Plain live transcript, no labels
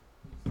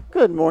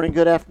Good morning,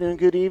 good afternoon,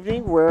 good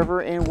evening, wherever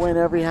and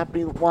whenever you happen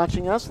to be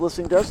watching us,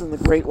 listening to us in the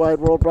great wide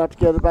world brought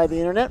together by the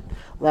internet.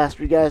 Last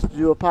for you guys to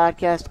do a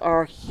podcast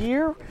are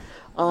here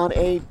on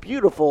a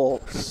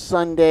beautiful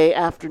Sunday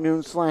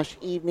afternoon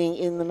 / evening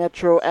in the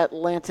metro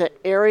Atlanta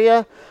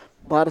area.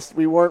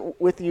 We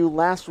weren't with you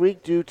last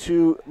week due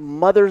to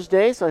Mother's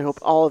Day, so I hope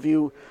all of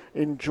you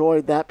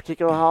enjoyed that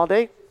particular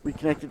holiday.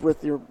 Reconnected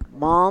with your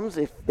moms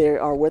if they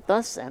are with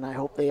us, and I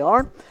hope they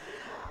are.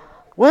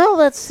 Well,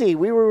 let's see.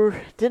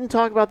 Didn't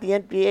talk about the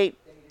NBA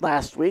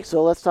last week,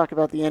 so let's talk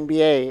about the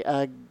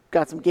NBA.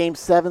 Got some Game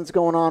 7s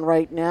going on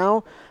right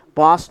now.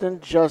 Boston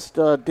just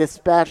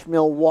dispatched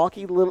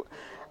Milwaukee.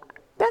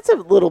 That's a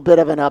little bit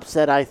of an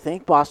upset, I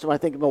think.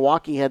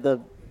 Milwaukee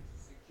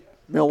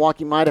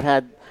might have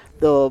had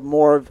the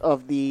more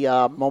of the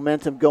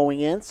momentum going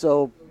in.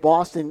 So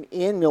Boston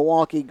in,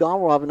 Milwaukee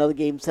gone. We'll have another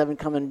Game 7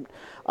 coming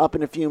up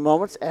in a few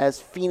moments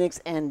as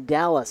Phoenix and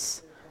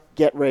Dallas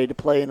get ready to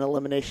play an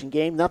elimination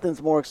game.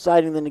 Nothing's more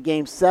exciting than a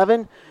Game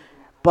 7.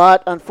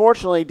 But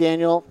unfortunately,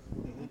 Daniel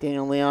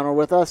and Leon are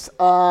with us.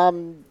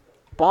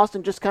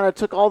 Boston just kind of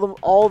took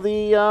all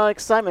the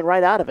excitement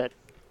right out of it.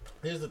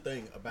 Here's the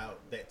thing about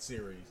that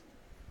series,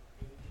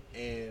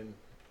 and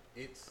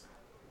it's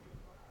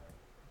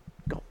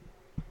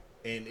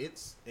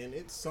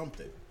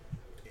something.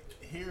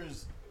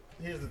 Here's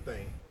the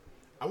thing.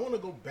 I want to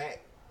go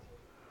back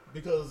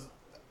because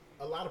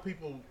a lot of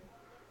people,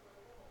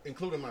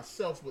 including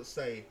myself, would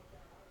say,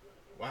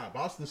 wow,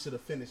 Boston should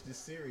have finished this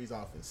series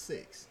off in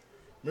 6.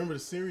 Remember, the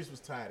series was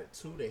tied at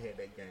 2. They had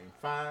that Game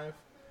 5.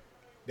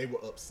 They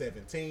were up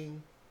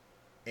 17.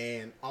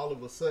 And all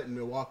of a sudden,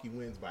 Milwaukee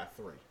wins by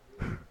 3.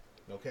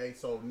 Okay,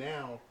 so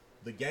now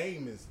the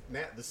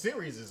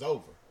series is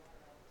over.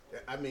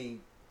 I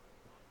mean,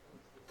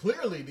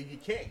 clearly you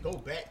can't go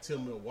back to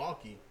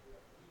Milwaukee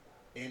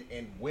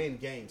and win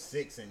Game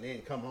 6 and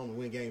then come home and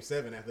win Game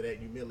 7 after that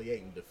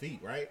humiliating defeat,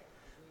 right?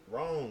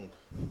 Wrong.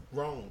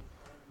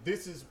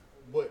 This is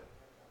what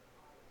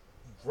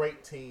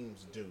great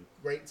teams do.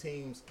 Great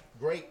teams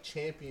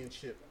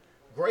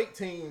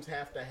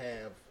have to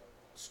have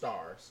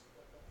stars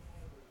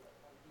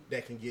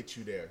that can get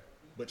you there.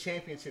 But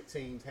championship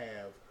teams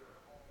have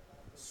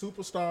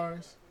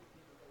superstars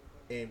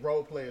and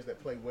role players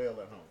that play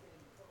well at home.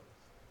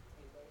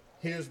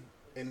 Here's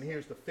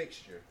the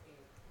fixture.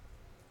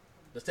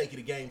 Let's take you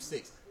to Game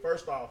 6.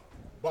 First off,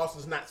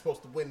 Boston's not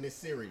supposed to win this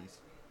series.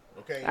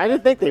 Okay? I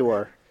didn't think they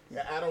were.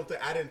 I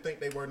didn't think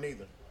they were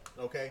neither.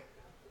 Okay?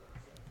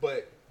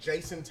 But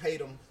Jason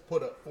Tatum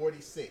put up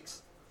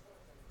 46.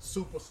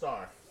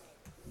 Superstar.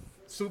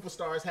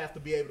 Superstars have to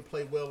be able to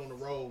play well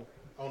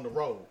on the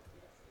road.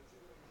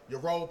 Your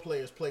role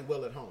players play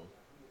well at home.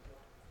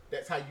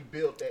 That's how you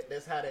build that.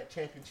 That's how that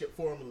championship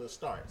formula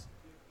starts.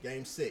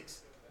 Game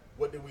 6.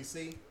 What did we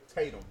see?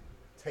 Tatum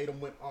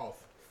went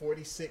off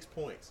 46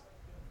 points.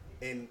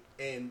 And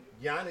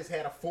Giannis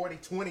had a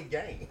 40-20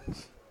 game.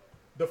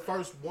 The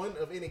first one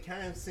of any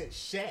kind since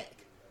Shaq.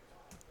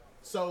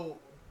 So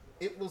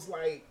it was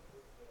like,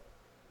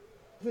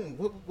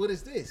 what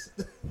is this?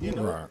 You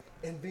know? Right.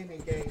 And then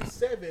in Game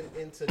 7,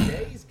 in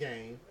today's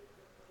game,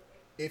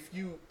 if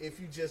you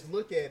just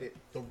look at it,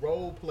 the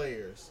role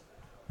players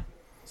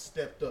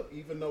stepped up,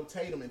 even though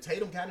Tatum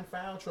got in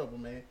foul trouble,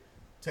 man.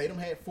 Tatum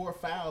had 4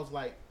 fouls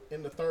like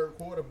in the third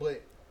quarter,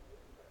 but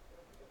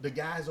the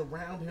guys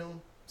around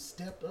him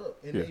stepped up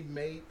and they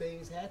made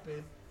things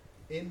happen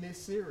in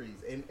this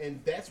series. And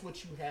that's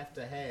what you have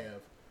to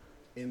have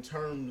in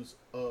terms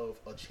of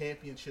a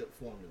championship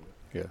formula.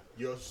 Yeah.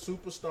 Your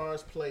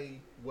superstars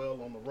play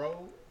well on the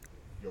road.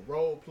 Your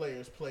role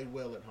players play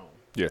well at home.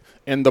 Yeah.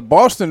 And the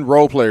Boston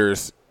role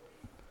players,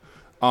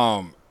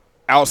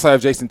 outside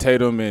of Jason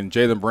Tatum and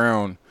Jaylen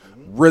Brown,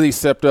 really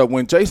stepped up.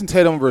 When Jason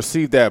Tatum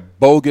received that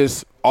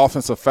bogus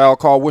offensive foul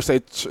call, which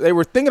they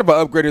were thinking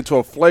about upgrading to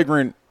a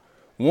flagrant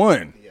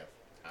 1. Yeah,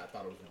 I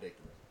thought it was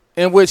ridiculous.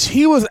 In which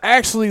he was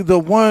actually the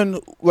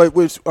one,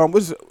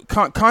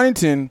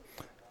 Connaughton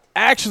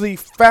actually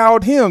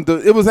fouled him.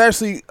 It was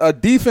actually a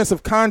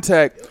defensive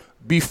contact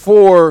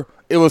before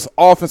it was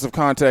offensive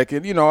contact.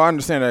 And, I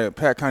understand that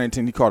Pat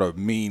Connaughton, he caught a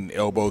mean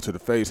elbow to the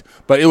face,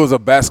 but it was a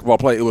basketball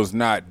play. It was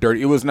not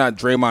dirty. It was not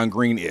Draymond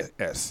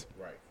Green-esque.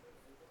 Right.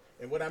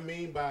 And what I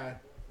mean by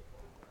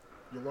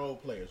your role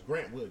players,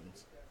 Grant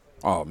Williams.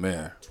 Oh,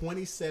 man.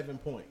 27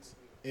 points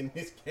in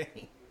this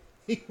game.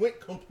 He went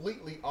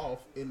completely off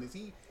in this.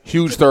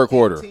 Huge third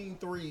quarter. 18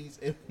 threes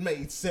and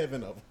made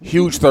 7 of them.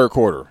 Huge third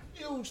quarter.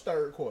 Huge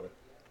third quarter.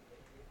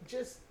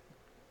 Just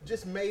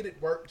made it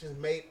work. Just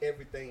made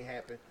everything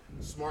happen.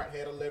 Smart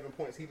had 11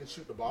 points. He didn't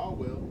shoot the ball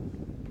well,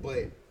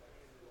 but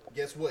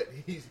guess what?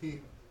 He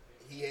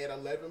had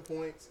 11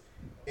 points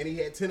and he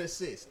had 10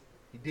 assists.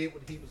 He did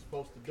what he was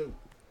supposed to do.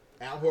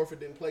 Al Horford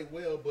didn't play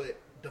well, but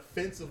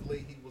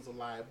defensively he was a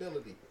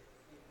liability.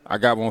 I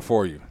got one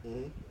for you.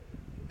 Mm-hmm.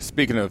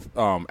 Speaking of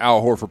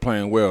Al Horford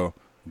playing well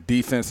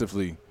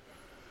defensively,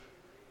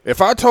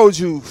 if I told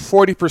you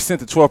 40%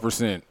 to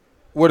 12%,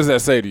 what does that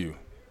say to you?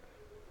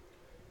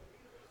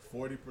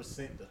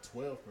 40% to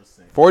 12%.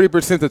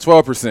 40% to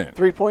 12%.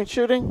 3-point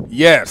shooting?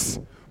 Yes.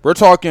 We're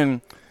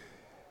talking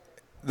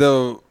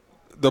the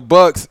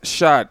Bucks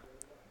shot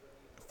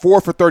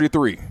 4 for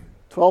 33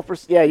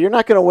 12%. Yeah, you're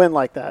not going to win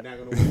like that. Not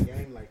going to win a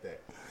game like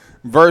that.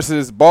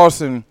 versus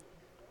Boston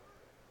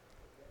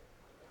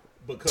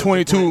Because of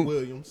 22. Grant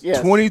Williams.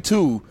 Yes.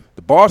 22.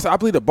 I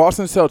believe the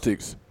Boston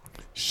Celtics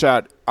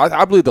shot.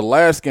 I believe the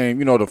last game.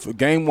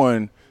 Game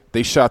one,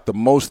 they shot the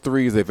most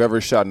threes they've ever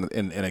shot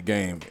in a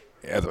game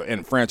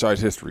in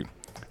franchise history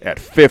at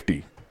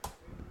 50.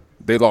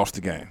 They lost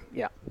the game.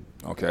 Yeah.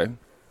 Okay.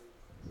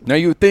 Now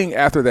you would think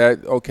after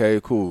that, okay,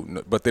 cool,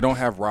 but they don't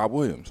have Rob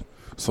Williams,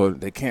 so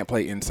they can't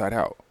play inside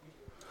out.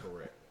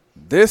 Correct.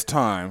 This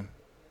time,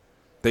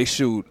 they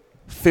shoot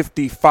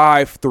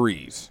 55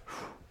 threes,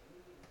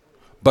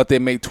 but they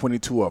make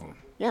 22 of them.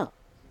 Yeah.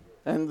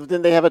 And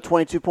then they have a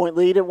 22-point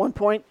lead at one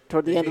point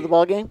toward the end of the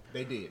ball game.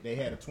 They did. They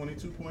had a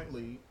 22-point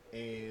lead,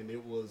 and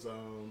it was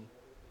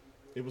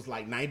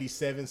like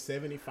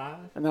 97-75,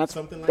 And that's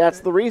something like that's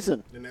that. the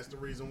reason. And that's the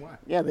reason why.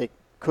 Yeah, they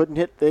couldn't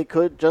hit. They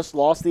could just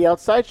lost the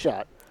outside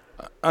shot.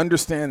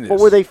 Understand this. But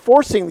were they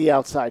forcing the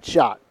outside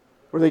shot?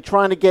 Were they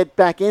trying to get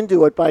back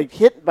into it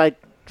by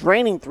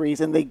draining threes,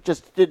 and they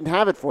just didn't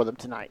have it for them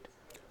tonight?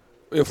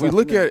 If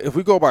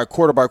we go by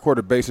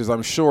quarter basis,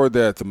 I'm sure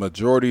that the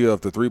majority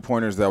of the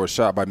 3-pointers that were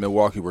shot by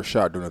Milwaukee were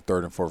shot during the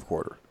third and fourth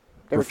quarter.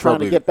 They were trying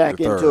to get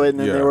back into it, and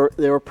then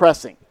they were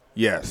pressing.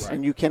 Yes.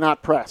 And you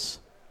cannot press.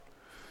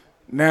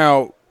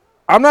 Now,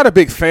 I'm not a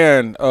big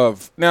fan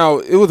of. Now,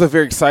 it was a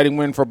very exciting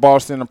win for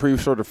Boston. I'm pretty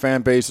sure the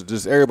fan base,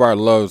 just everybody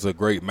loves a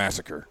great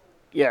massacre.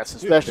 Yes,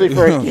 especially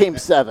for a Game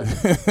 7.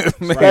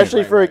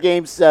 Especially for a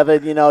Game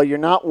 7, you're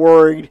not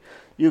worried.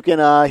 You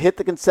can hit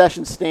the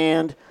concession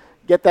stand,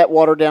 get that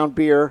watered-down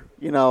beer,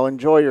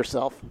 enjoy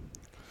yourself.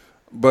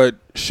 But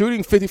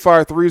shooting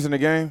 55 threes in a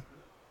game,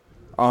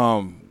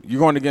 you're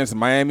going against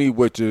Miami,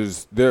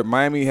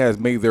 Miami has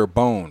made their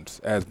bones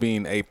as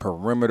being a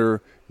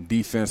perimeter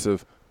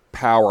defensive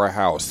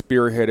powerhouse,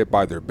 spearheaded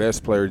by their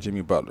best player,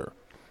 Jimmy Butler.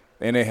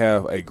 And they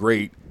have a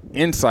great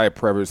inside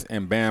presence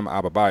in Bam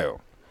Adebayo.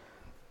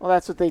 Well,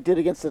 that's what they did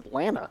against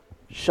Atlanta.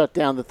 Shut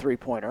down the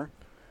three-pointer.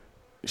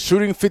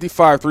 Shooting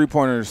 55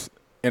 three-pointers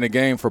in a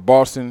game for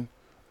Boston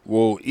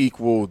will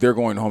equal they're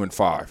going home in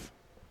 5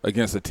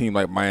 against a team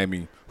like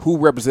Miami, who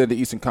represented the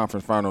Eastern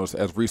Conference Finals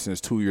as recent as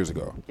 2 years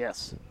ago.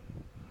 Yes.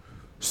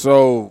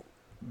 So,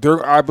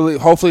 I believe,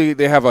 hopefully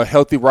they have a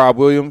healthy Rob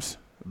Williams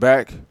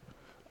back.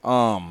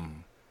 Like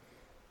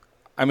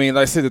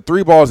I said, the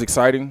 3 ball is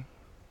exciting,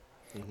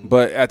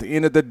 but at the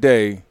end of the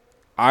day,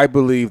 I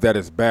believe that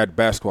it's bad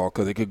basketball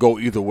because it could go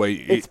either way.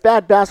 It's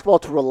bad basketball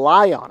to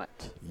rely on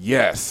it.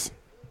 Yes.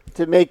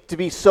 To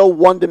be so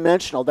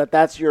one-dimensional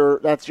that's your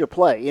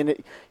play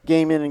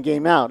game in and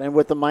game out. And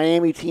with the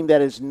Miami team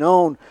that is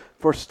known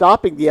for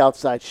stopping the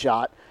outside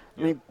shot,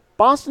 I mean,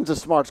 Boston's a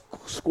smart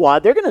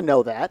squad. They're going to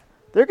know that.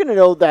 They're going to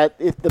know that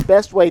if the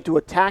best way to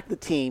attack the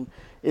team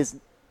is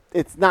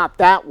it's not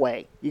that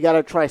way. You got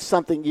to try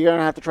something. You're going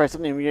to have to try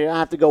something. You're going to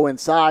have to go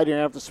inside. You're going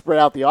to have to spread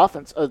out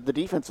the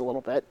defense a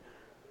little bit.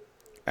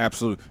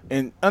 Absolutely.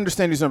 And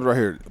understand these numbers right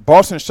here.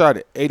 Boston shot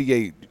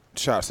 88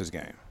 shots this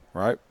game,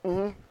 right?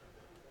 Mm-hmm.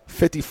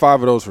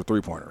 55 of those were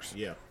 3-pointers.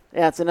 Yeah.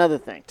 Yeah, that's another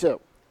thing, too.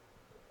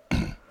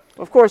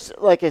 Of course,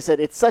 like I said,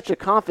 it's such a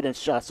confidence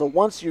shot. So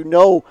once you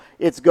know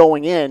it's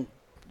going in,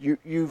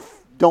 you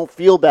don't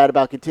feel bad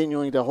about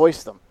continuing to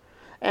hoist them.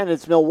 And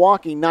it's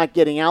Milwaukee not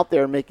getting out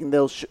there and making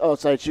those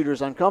outside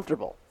shooters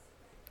uncomfortable.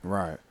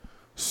 Right.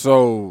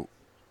 So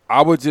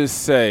I would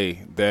just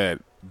say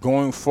that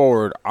going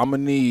forward, I'm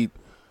going to need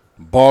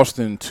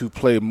Boston to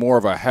play more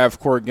of a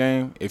half-court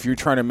game if you're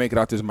trying to make it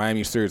out this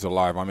Miami series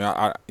alive. I mean,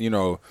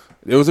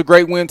 it was a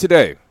great win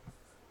today.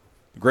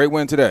 Great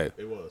win today.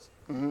 It was.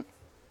 Mm-hmm.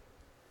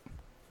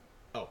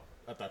 Oh,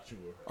 I thought you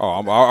were.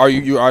 Oh, are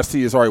you? I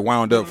see it's already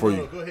wound up for you.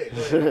 No, go ahead.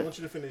 I want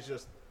you to finish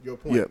just your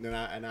point, Yep.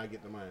 and I'll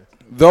get to mine.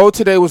 Though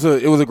today was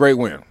a great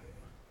win,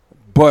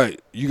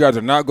 but you guys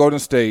are not Golden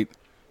State,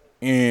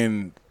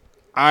 and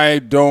I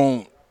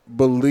don't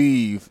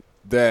believe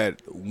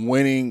that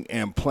winning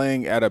and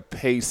playing at a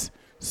pace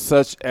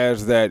such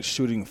as that,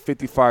 shooting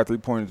 55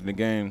 3-pointers in the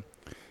game,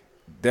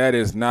 that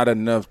is not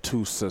enough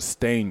to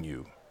sustain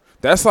you.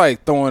 That's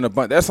like throwing a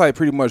bunch. That's like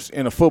pretty much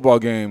in a football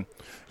game,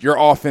 your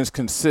offense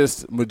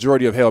consists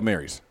majority of Hail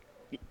Marys.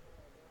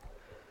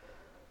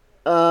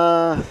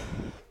 I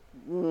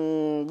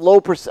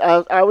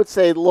would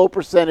say low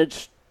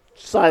percentage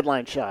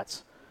sideline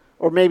shots,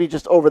 or maybe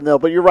just over the middle.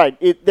 But you're right;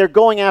 they're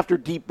going after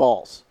deep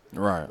balls.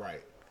 Right.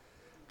 Right.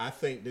 I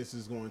think this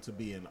is going to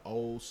be an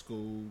old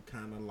school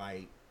kind of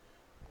like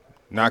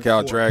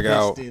Knockout, drag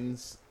out.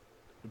 Pistons,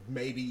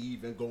 maybe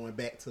even going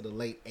back to the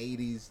late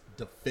 80s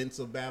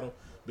defensive battle,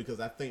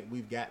 because I think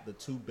we've got the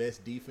 2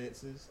 best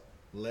defenses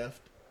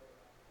left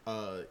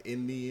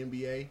in the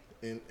NBA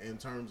in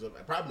terms of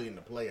probably in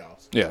the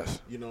playoffs.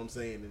 Yes. You know what I'm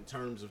saying? In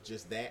terms of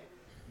just that,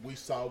 we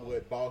saw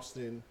what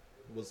Boston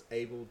was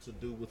able to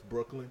do with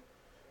Brooklyn.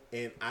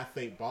 And I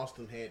think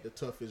Boston had the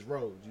toughest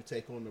road. You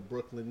take on the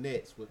Brooklyn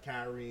Nets with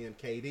Kyrie and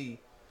KD,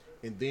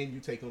 and then you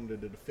take on the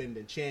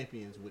defending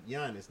champions with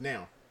Giannis.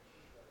 Now,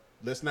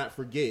 let's not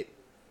forget,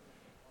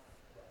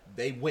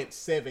 they went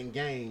 7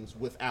 games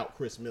without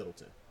Chris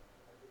Middleton.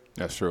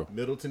 That's true.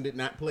 Middleton did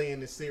not play in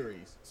this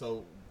series,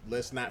 so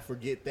let's not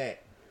forget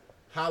that.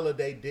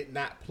 Holiday did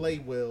not play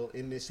well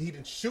in this. He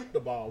didn't shoot the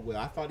ball well.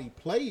 I thought he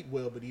played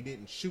well, but he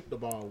didn't shoot the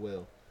ball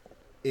well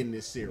in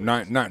this series.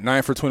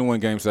 9 for 21,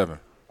 Game 7.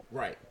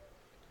 Right.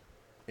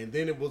 And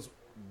then it was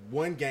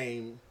one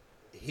game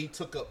he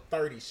took up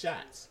 30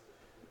 shots.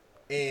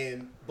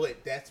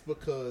 But that's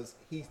because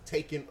he's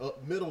taking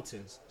up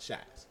Middleton's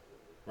shots.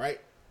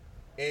 Right?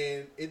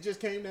 And it just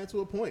came down to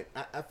a point.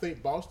 I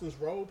think Boston's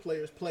role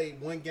players played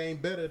one game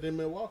better than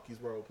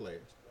Milwaukee's role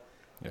players.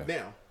 Yeah.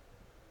 Now,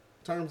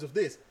 in terms of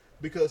this,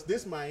 because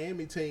this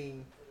Miami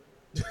team,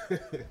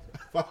 I've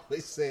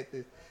always said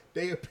this,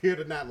 they appear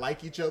to not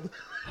like each other.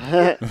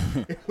 And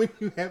when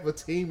you have a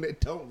team that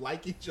don't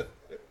like each other,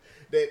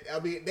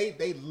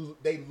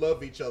 they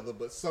love each other,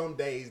 but some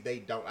days they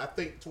don't. I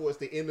think towards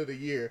the end of the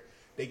year,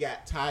 they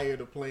got tired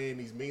of playing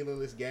these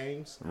meaningless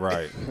games.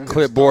 Right.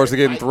 Clipboards are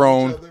getting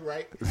thrown. Other,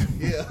 right?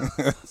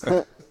 Yeah.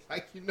 So,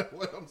 like, you know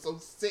what? I'm so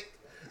sick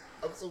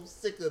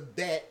of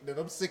that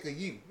I'm sick of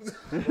you.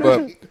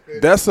 But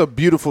that's a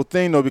beautiful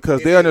thing, though,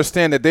 because they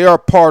understand that they are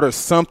part of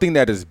something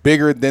that is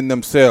bigger than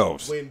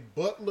themselves. When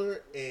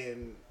Butler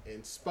and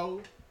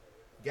Spo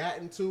got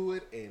into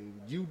it and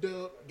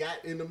UW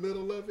got in the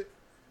middle of it,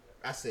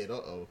 I said,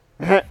 uh-oh.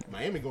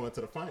 Miami going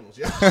to the finals,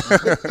 yeah.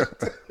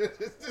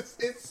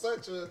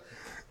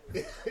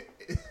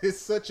 It's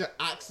such an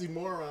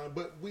oxymoron,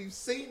 but we've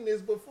seen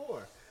this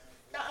before.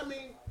 I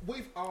mean,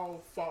 we've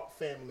all fought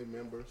family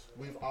members.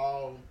 We've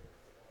all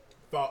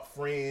fought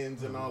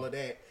friends and all of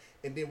that.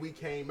 And then we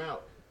came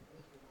out.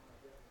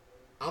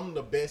 I'm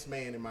the best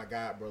man in my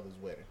god brother's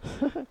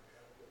wedding.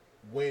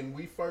 When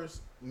we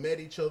first met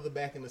each other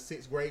back in the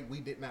 6th grade, we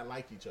did not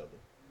like each other.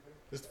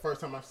 This is the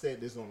first time I've said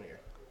this on air.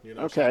 You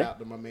know, okay. Shout out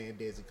to my man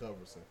Desi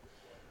Culverson.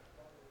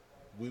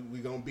 We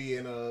gonna be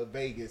in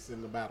Vegas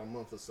in about a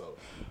month or so.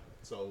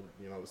 So,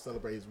 you know, to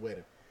celebrate his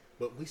wedding.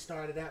 But we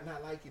started out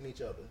not liking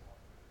each other.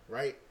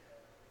 Right?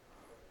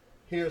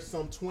 Here's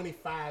some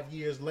 25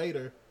 years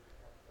later.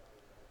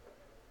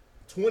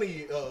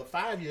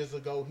 5 years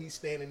ago, he's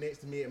standing next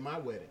to me at my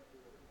wedding.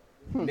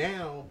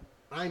 Now,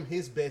 I'm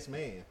his best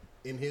man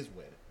in his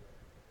wedding.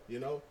 You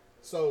know?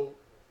 So,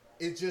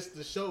 it's just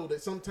to show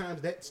that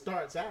sometimes that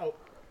starts out,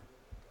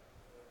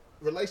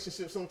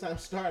 relationships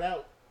sometimes start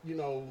out, you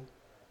know,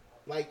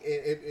 like,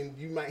 and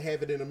you might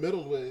have it in the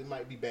middle where it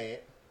might be bad,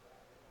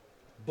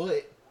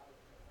 but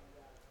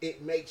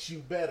it makes you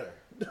better.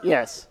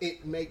 Yes.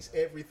 It makes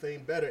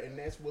everything better, and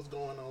that's what's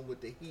going on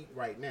with the Heat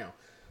right now.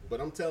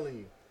 But I'm telling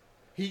you,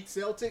 Heat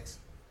Celtics,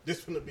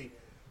 this going to be,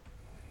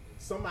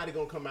 somebody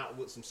going to come out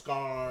with some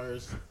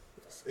scars.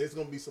 It's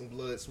going to be some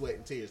blood, sweat,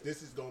 and tears.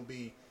 This is going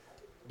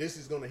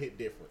to hit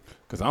different.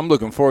 Because I'm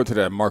looking forward to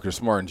that Marcus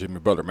Smart and Jimmy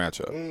Butler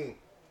matchup.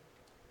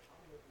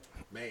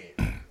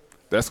 Man.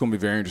 That's going to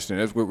be very interesting.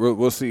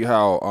 We'll see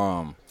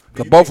how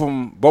cause both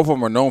of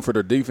them are known for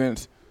their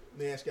defense. Let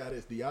me ask y'all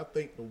this. Do y'all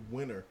think the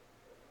winner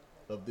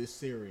of this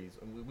series,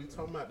 and we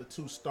talking about the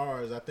two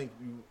stars, I think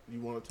you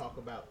want to talk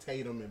about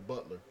Tatum and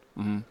Butler.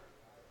 Mm-hmm.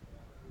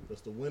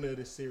 Does the winner of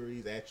this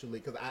series actually,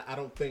 because I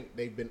don't think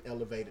they've been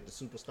elevated to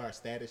superstar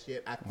status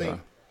yet. I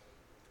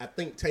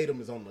think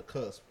Tatum is on the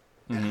cusp.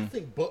 And I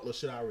think Butler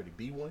should already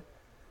be one.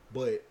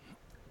 But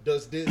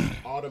does this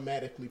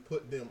automatically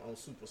put them on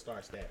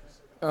superstar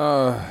status?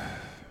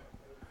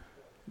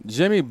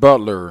 Jimmy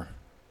Butler,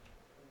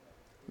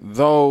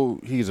 though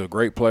he's a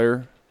great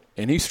player,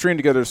 and he's stringed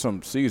together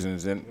some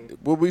seasons, and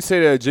would we say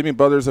that Jimmy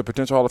Butler is a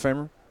potential Hall of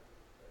Famer?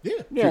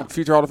 Yeah.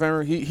 Future Hall of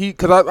Famer?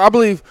 Because I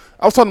believe,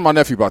 I was talking to my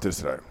nephew about this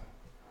today.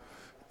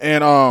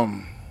 And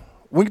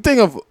when you think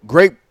of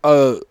great,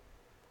 a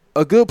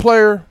good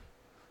player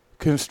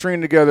can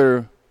string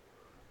together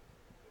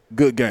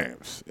good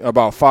games,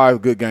 about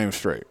 5 good games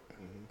straight.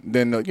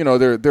 Then,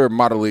 they're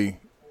moderately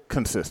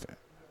consistent.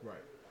 Right.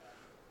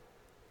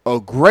 A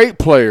great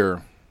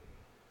player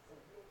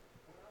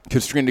can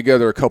string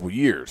together a couple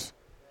years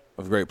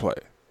of great play.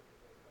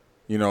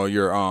 You know,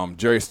 your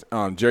Jerry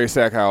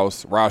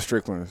Stackhouse, Rod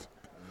Strickland.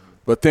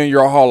 But then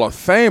your Hall of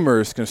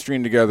Famers can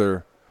string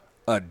together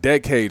a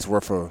decade's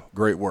worth of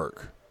great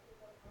work.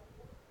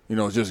 You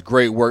know, just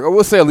great work.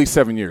 We'll say at least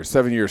 7 years.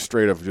 7 years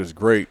straight of just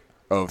great,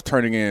 of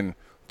turning in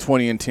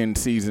 20-10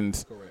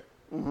 seasons. Correct.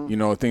 You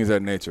know, things of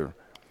that nature.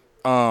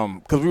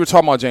 Because we were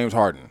talking about James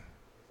Harden.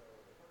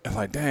 It's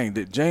like, dang,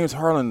 James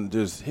Harden,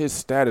 his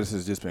status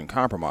has just been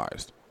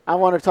compromised. I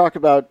want to talk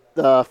about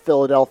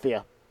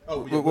Philadelphia.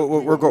 Oh, yeah,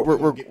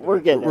 we're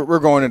getting there. We're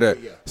going to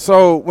that. Yeah.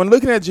 So when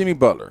looking at Jimmy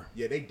Butler,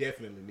 yeah, they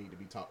definitely need to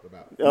be talked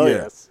about. Oh, yeah.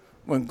 yes.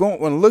 When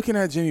looking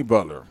at Jimmy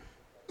Butler,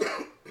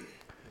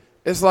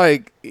 it's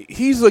like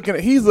he's looking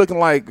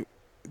like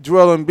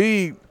Joel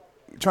Embiid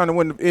trying to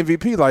win the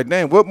MVP. Like,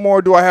 dang, what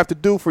more do I have to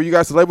do for you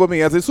guys to label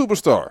me as a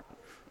superstar?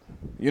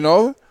 You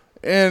know?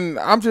 And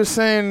I'm just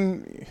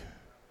saying,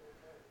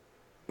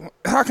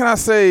 how can I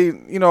say,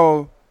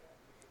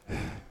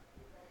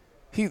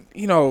 he,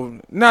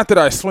 not that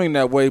I swing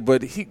that way,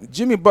 but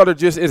Jimmy Butler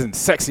just isn't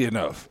sexy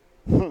enough.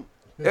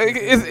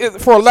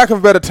 For a lack of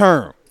a better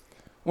term,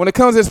 when it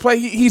comes to his play,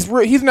 he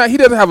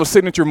doesn't have a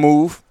signature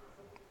move.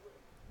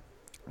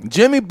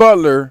 Jimmy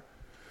Butler,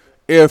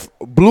 if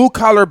blue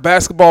collar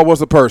basketball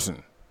was a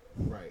person,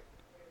 Right.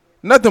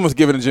 nothing was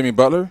given to Jimmy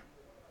Butler.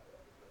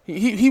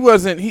 He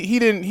wasn't. He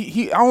didn't.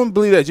 I don't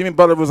believe that Jimmy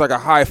Butler was like a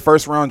high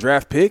first round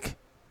draft pick.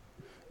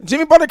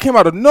 Jimmy Butler came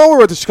out of nowhere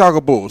with the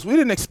Chicago Bulls. We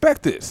didn't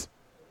expect this.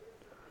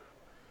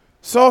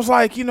 So it's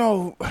like,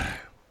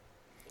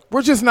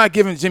 we're just not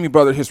giving Jimmy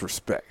Butler his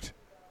respect.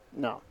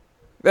 No.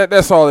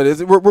 That's all it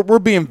is. We're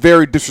being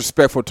very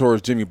disrespectful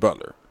towards Jimmy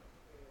Butler.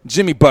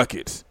 Jimmy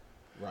Buckets.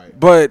 Right.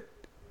 But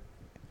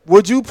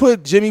would you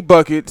put Jimmy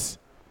Buckets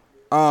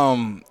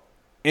in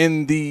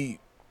the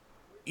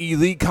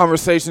elite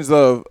conversations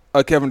of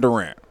Kevin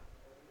Durant?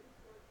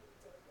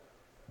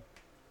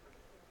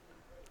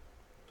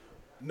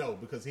 No,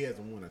 because he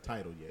hasn't won a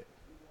title yet.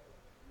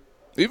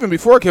 Even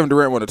before Kevin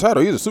Durant won a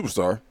title, he's a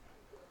superstar.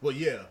 Well,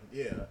 yeah.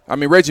 I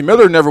mean, Reggie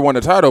Miller never won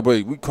a title,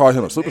 but we call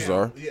him a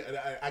superstar. Now,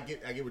 yeah, I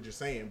get what you're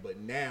saying, but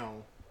now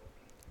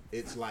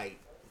it's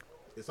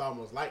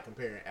almost like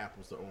comparing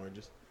apples to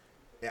oranges.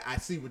 I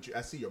see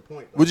your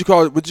point.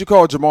 Though. Would you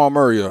call Jamal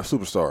Murray a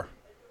superstar?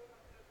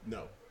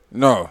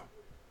 No.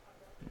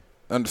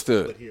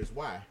 Understood. But here's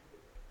why.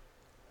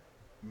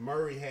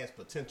 Murray has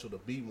potential to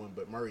be one,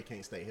 but Murray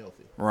can't stay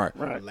healthy. Right.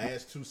 The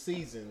last 2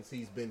 seasons,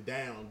 he's been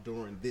down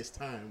during this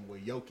time where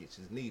Jokic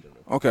is needing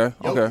him. Okay.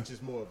 Jokic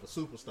is more of a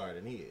superstar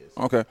than he is.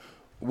 Okay.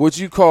 Would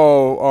you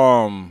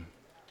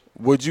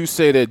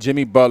say that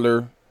Jimmy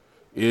Butler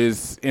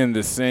is in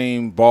the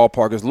same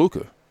ballpark as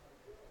Luka?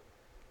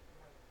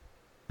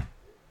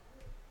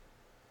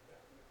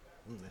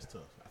 That's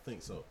tough. I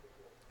think so.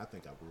 I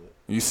think I would.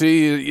 You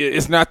see,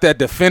 it's not that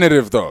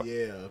definitive, though.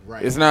 Yeah,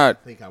 right. It's not.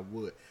 I think I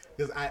would.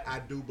 Because I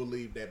do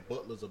believe that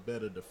Butler's a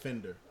better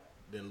defender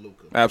than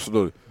Luka.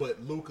 Absolutely.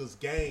 But Luka's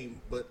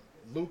game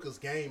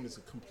is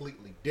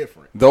completely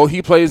different. Though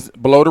he plays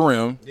below the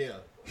rim, Yeah.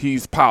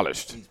 he's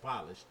polished. He's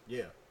polished.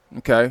 Yeah.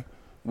 Okay.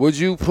 Would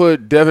you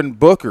put Devin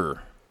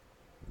Booker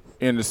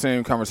in the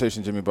same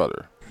conversation Jimmy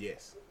Butler?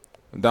 Yes.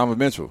 Donovan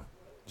Mitchell,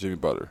 Jimmy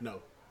Butler.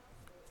 No.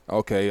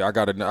 Okay, I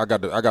got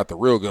the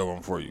real good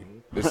one for you.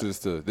 This is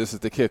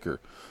the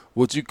kicker.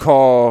 Would you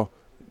call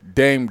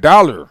Dame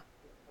Dollar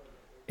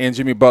and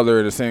Jimmy Butler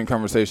in the same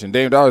conversation?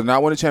 Dame Dollar did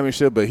not win a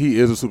championship, but he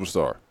is a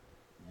superstar.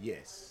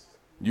 Yes.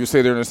 You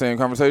say they're in the same I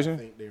conversation?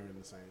 think they're in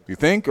the same. You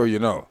think or you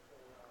know?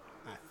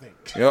 I think.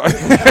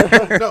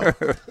 Yeah. No.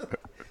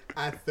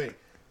 I think.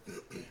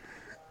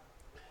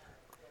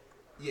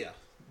 Yeah.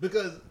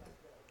 Because,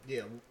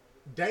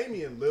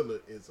 Damian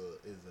Lillard is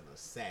an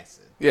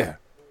assassin. Yeah.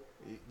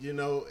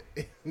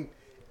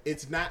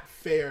 It's not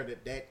fair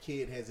that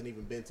kid hasn't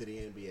even been to the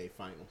NBA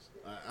Finals.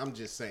 I'm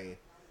just saying.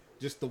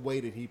 Just the way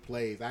that he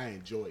plays, I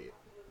enjoy it.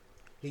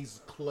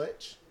 He's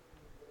clutch.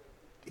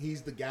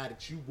 He's the guy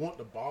that you want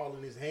the ball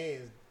in his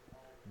hands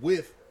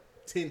with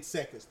 10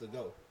 seconds to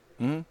go.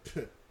 Mm-hmm.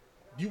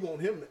 You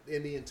want him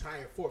in the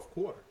entire fourth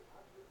quarter.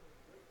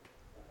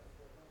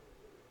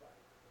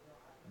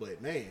 But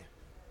man,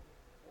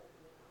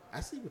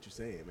 I see what you're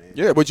saying, man.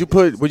 Yeah, would you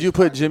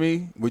put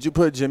Jimmy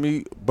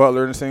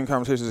Butler in the same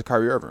conversation as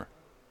Kyrie Irving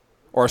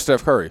or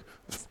Steph Curry?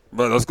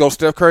 But let's go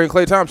Steph Curry and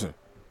Klay Thompson.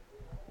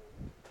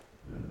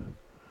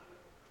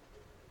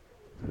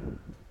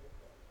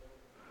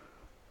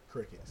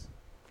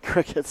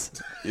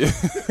 Crickets.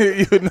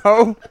 You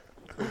know?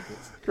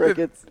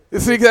 Crickets.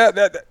 See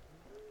that.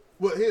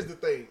 Well, here's the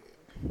thing.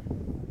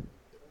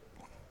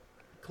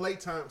 Klay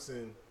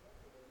Thompson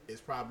is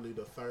probably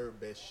the 3rd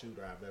best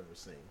shooter I've ever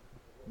seen.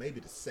 Maybe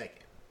the 2nd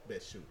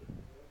best shooter.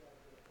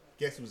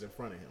 Guess who's in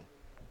front of him?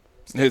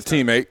 His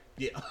teammate.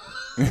 Yeah.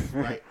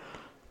 Right.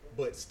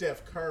 But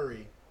Steph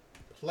Curry,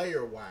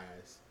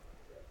 player-wise,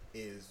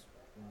 is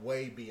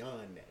way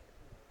beyond that.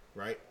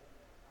 Right?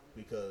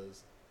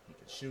 Because he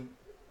can shoot.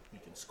 He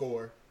can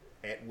score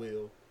at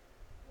will.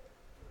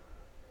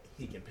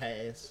 He can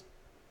pass.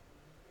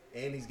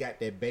 And he's got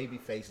that baby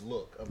face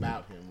look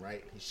about him,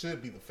 right? He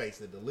should be the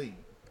face of the league.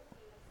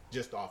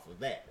 Just off of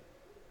that.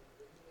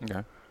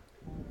 Okay.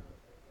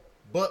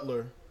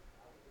 Butler's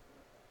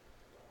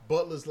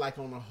like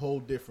on a whole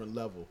different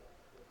level.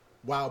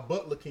 While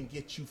Butler can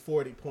get you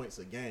 40 points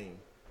a game,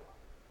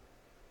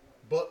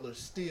 Butler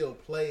still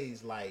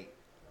plays like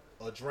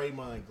a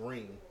Draymond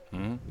Green,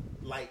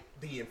 like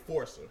the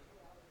enforcer.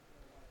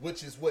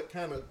 Which is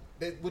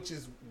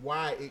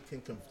why it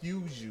can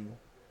confuse you,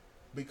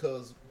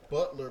 because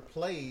Butler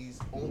plays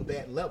on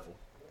that level,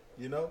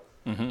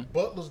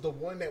 Butler's the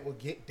one that will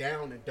get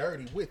down and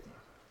dirty with you.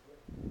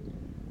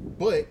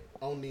 But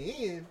on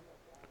the end,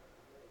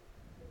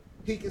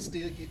 he can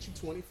still get you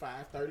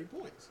 25, 30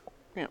 points.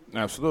 Yeah.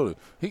 Absolutely.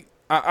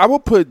 I will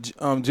put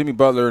Jimmy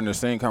Butler in the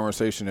same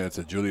conversation as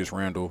a Julius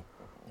Randle,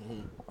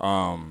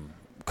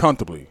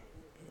 comfortably.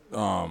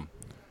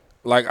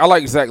 Like, I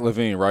like Zach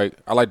LaVine, right?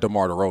 I like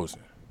DeMar DeRozan.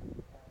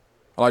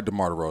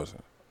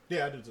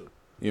 Yeah, I do too.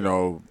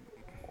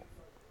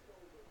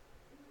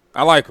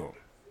 I like him.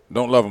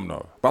 Don't love him,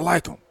 though. But I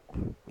like him. I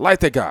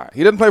like that guy.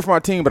 He doesn't play for my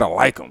team, but I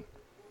like him.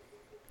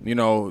 You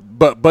know,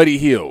 but Buddy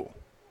Hield.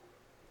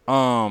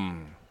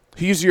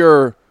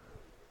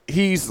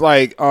 He's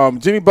like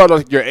Jimmy Butler,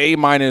 like your A-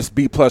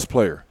 B+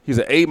 player. He's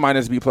an A-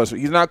 B+.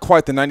 He's not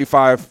quite the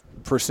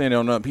 95%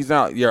 on up. He's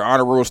not your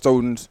honor roll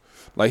students.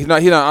 Like he's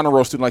not an honor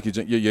roll student like your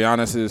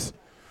Giannis is,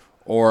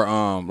 or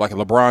like a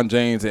LeBron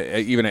James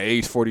even at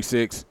age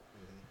 46,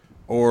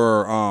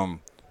 or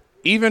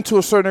even to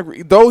a certain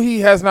degree, though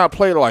he has not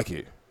played like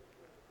it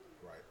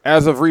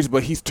as of recent,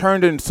 but he's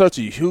turned in such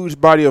a huge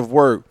body of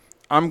work.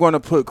 I'm going to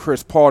put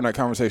Chris Paul in that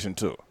conversation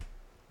too.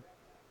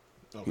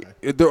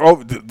 Okay.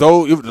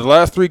 Though the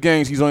last 3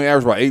 games, he's only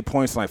averaged about 8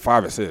 points and like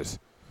 5 assists.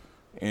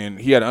 And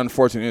he had an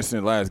unfortunate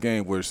incident last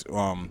game where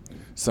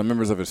some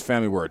members of his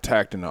family were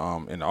attacked in the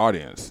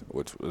audience,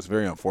 which was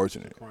very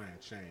unfortunate. Crying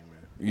shame, man.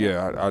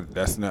 Yeah,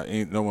 that's not.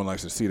 No one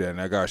likes to see that, and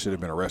that guy should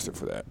have been arrested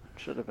for that.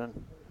 Should have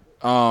been.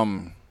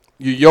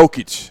 Your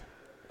Jokic,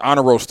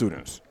 honor roll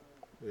students.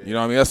 Yeah. You know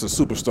what I mean? That's a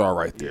superstar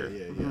right there.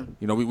 Yeah.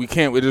 You know, we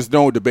can't. There's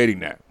no debating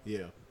that.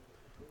 Yeah.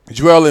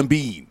 Joel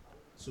Embiid,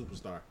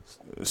 Superstar.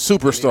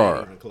 superstar.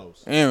 Ain't even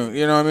close. And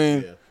you know what I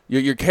mean? Yeah.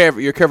 You're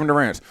Kevin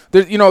Durant.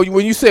 You know,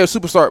 when you say a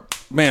superstar,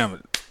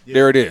 man,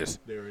 there it is.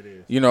 There it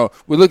is. You know,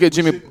 we look at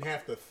You Jimmy. shouldn't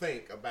have to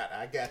think about.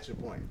 I got your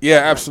point. Yeah,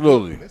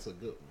 absolutely. That's a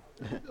good one.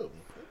 That's a good one.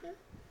 Okay.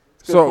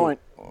 Good point.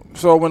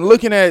 So when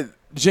looking at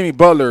Jimmy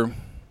Butler,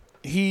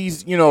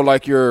 he's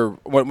like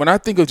when I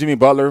think of Jimmy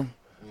Butler,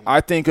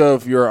 I think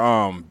of your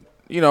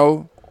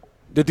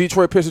the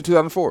Detroit Pistons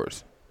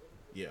 2004s.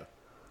 Yeah.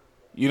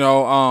 You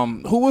know,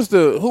 who was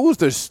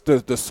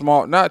the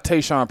small, not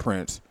Tayshaun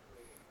Prince,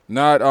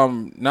 not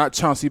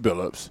Chauncey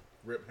Billups,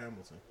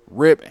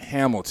 Rip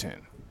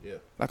Hamilton. Yeah.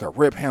 Like a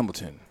Rip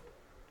Hamilton.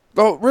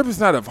 Though Rip is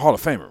not a Hall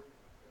of Famer.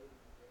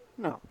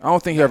 No. I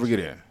don't think he'll ever get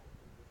in.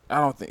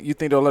 You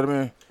think they'll let him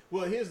in?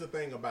 Well, here's the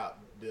thing about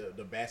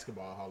the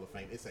Basketball Hall of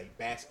Fame. It's a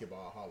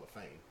Basketball Hall of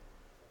Fame.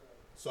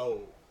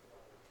 So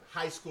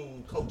high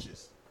school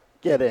coaches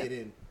Get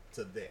into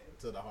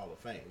the Hall of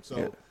Fame.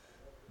 So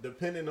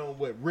depending on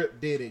what Rip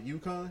did at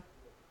UConn,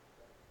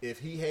 if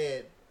he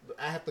had,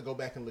 I have to go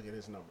back and look at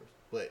his numbers,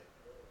 but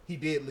he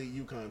did lead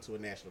UConn to a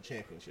national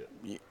championship.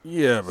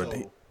 Yeah, but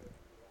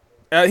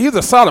So, he's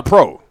a solid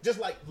pro. just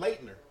like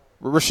Leitner.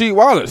 Rasheed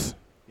Wallace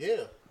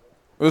Yeah.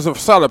 was a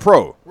solid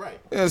pro. Right.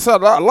 Yeah, so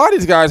a lot of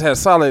these guys had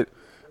solid.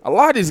 A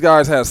lot of these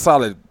guys had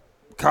solid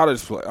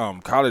college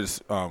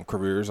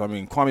careers. I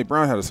mean, Kwame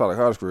Brown had a solid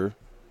college career.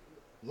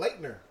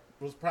 Leitner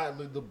was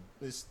probably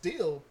is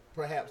still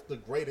perhaps the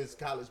greatest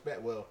college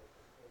Well,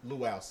 Lou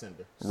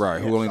Alcindor. Right,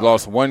 Yeah, who only sorry.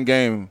 lost one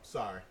game.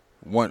 Sorry.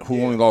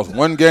 Only lost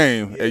one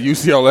game at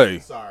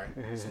UCLA. Sorry.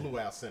 It's Lou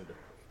Alcindor,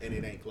 and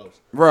it ain't close.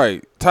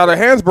 Right. Tyler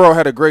Hansbrough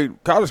had a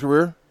great college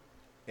career.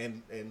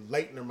 And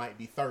Leitner might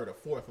be third or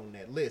fourth on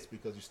that list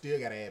because you still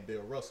got to add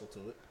Bill Russell to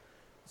it.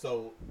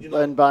 So,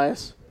 Len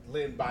Bias.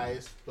 Len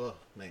Bias, oh,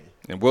 man.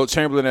 And Wilt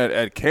Chamberlain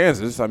at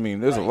Kansas. I mean,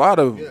 there's a lot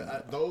of.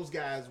 Yeah, those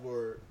guys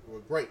were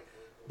great.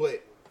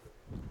 But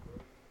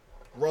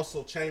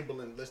Russell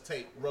Chamberlain, let's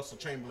take Russell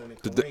Chamberlain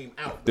and Kareem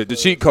out. The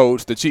cheat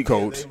codes. The cheat Yeah,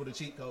 codes. they were the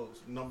cheat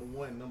codes. Number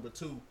one. Number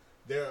two,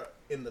 they're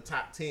in the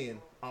top 10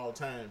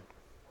 all-time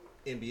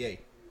NBA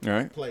All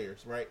right.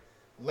 players, right?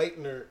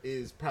 Leitner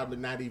is probably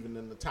not even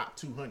in the top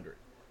 200.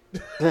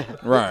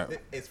 Right.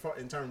 As far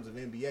in terms of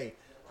NBA,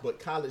 but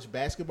college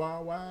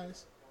basketball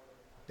wise,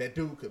 that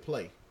dude could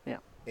play. Yeah.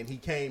 And he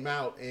came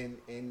out and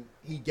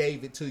he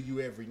gave it to you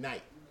every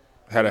night.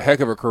 Had a heck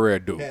of a career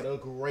at Duke. Had a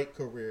great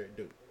career at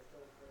Duke.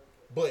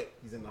 But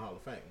he's in the Hall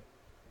of Fame.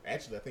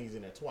 Actually, I think he's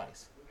in there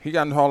twice. He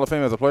got in the Hall of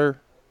Fame as a player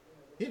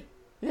Yeah.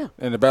 Yeah.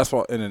 in the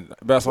basketball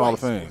Hall of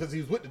Fame. Because he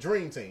was with the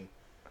Dream Team.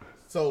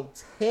 So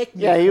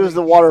technically, Yeah, he was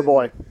the water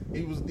boy.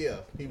 He was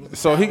the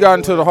So he power got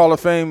into boy. the Hall of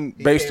Fame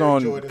He based carried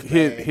on Jordan's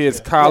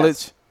his bag,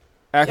 college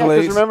Yeah,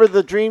 accolades. because remember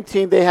the Dream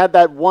Team, they had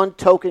that one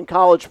token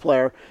college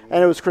player,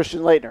 and it was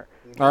Christian Leitner.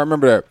 I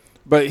remember that.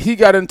 But he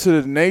got into the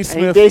And he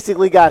Naismith.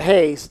 basically got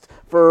hazed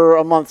for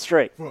a month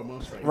straight. For a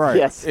month straight. Right.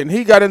 Yes. And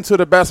he got into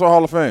the Basketball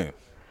Hall of Fame.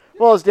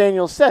 Well, as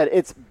Daniel said,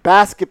 it's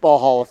Basketball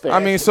Hall of Fame. I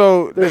mean,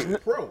 so There's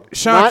Pro.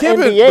 Sean not Kemp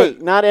NBA,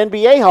 is, not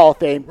NBA Hall of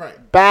Fame.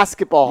 Right.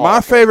 Basketball Hall my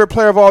of Fame. favorite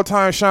player of all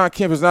time, Sean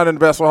Kemp, is not in the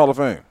Basketball Hall of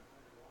Fame.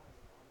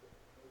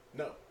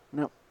 No.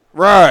 No.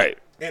 Right.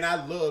 And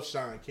I love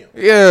Sean Kemp.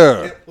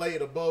 Yeah. Kemp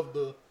played above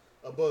the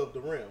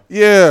rim.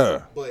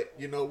 Yeah. But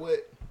you know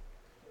what?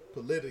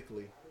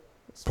 Politically,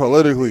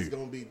 Politically.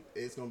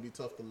 it's gonna be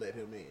tough to let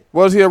him in.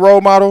 Was he a role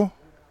model?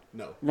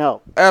 No.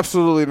 No.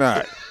 Absolutely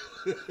not.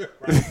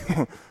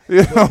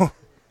 You know?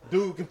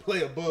 Dude can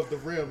play above the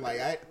rim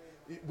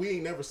we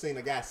ain't never seen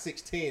a guy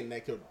 6'10"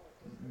 that could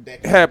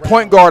Had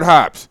point guard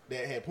hops.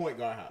 that had point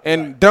guard hop.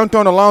 And dunked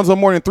on Alonzo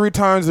Mourning 3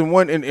 times in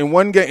one game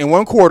in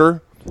one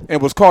quarter,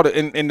 and was called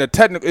in the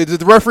technical.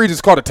 The referee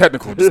just called it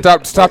technical.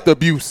 Stop the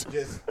abuse.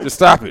 Just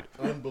stop it.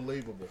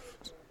 Unbelievable,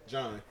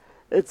 John.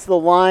 It's the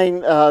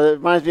line. It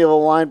reminds me of a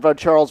line by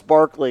Charles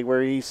Barkley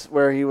where he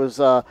was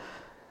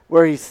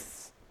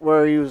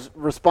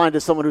responding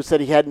to someone who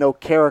said he had no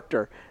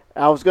character,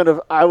 I was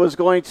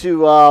going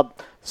to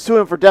sue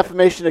him for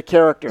defamation of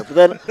character,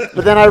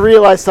 but then I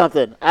realized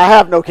something. I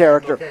have no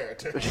character. No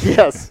character.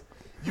 Yes.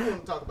 You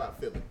want to talk about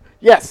Philly?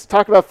 Yes,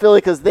 talk about Philly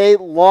because they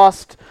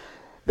lost.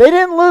 They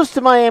didn't lose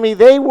to Miami.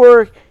 They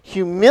were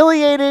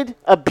humiliated,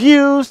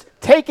 abused,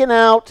 taken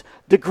out,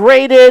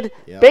 degraded,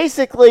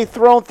 basically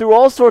thrown through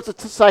all sorts of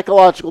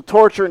psychological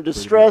torture and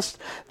distress.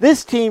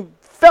 This team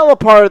fell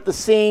apart at the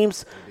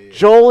seams.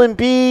 Joel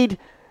Embiid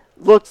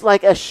looks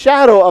like a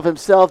shadow of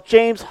himself.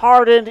 James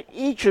Harden,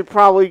 he's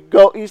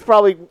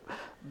probably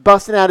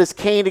busting out his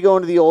cane to go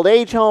into the old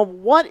age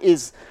home.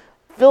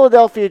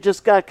 Philadelphia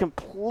just got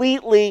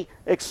completely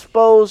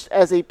exposed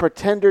as a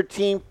pretender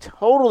team,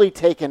 totally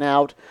taken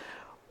out.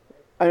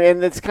 I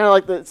mean, it's kind of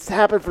like it's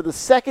happened for the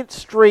second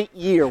straight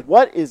year.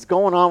 What is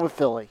going on with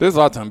Philly? There's a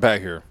lot to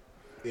unpack here.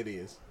 It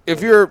is.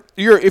 If you're a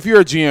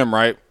GM,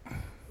 right?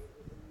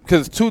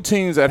 Because two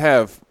teams that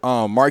have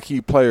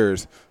marquee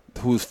players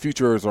whose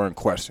futures are in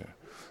question.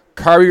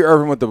 Kyrie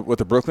Irving with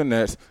the Brooklyn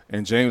Nets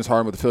and James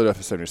Harden with the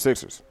Philadelphia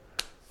 76ers.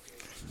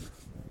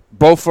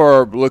 Both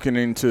are looking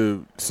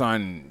into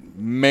sign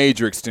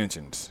major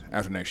extensions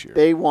after next year.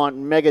 They want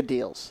mega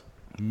deals.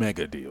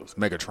 Mega deals.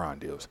 Megatron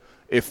deals.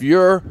 If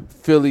you're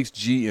Philly's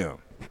GM,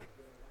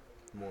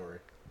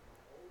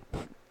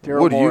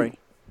 Daryl Morey.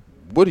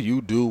 What do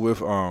you do with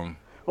Well,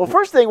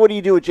 first thing, what do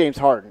you do with James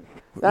Harden?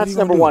 That's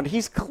number one.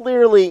 He's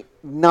clearly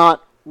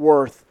not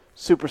worth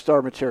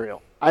superstar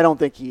material. I don't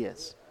think he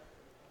is.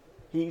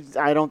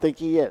 I don't think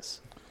he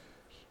is.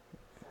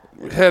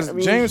 Has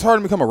James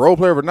Harden become a role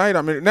player overnight?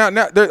 I mean, now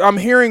I'm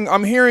hearing,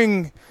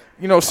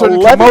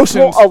 certain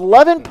commotions.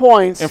 11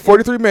 points in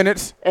 43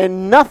 minutes,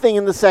 and nothing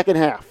in the second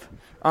half.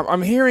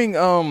 I'm hearing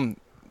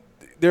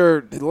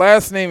their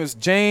last name is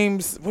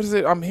James. What is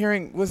it? I'm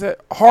hearing. What's that?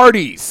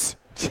 Hardy's.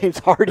 James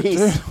Hardy's.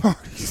 James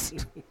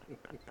Hardy's.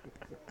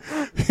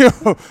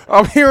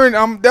 I'm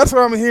hearing. That's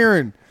what I'm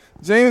hearing.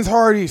 James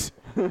Hardy's.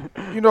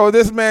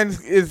 This man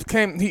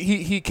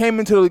he came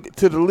into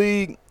the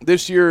league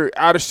this year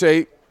out of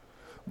shape,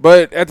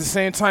 but at the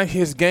same time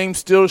his game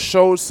still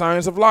showed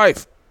signs of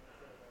life.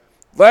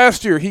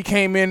 Last year he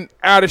came in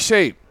out of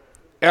shape.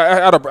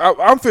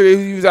 I'm feeling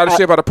he was out of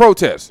shape out of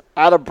protest.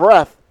 Out of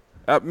breath.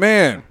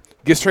 Man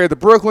gets traded to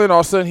Brooklyn. All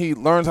of a sudden he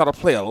learns how to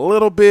play a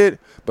little bit,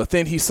 but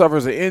then he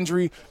suffers an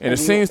injury, and it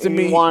seems to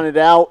me he wanted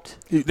out.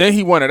 Then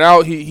he wanted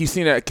out. He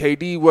seen that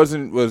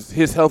KD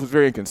his health was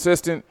very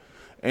inconsistent.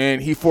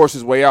 And he forced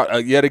his way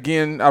out yet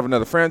again out of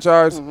another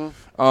franchise.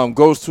 Mm-hmm.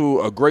 Goes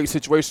to a great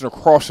situation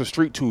across the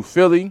street to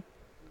Philly,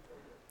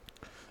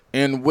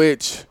 in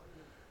which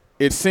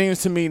it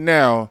seems to me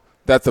now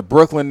that the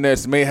Brooklyn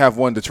Nets may have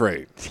won the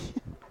trade.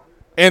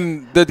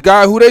 And the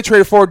guy who they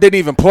traded for didn't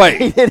even play.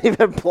 He didn't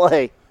even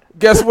play.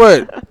 Guess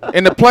what?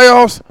 In the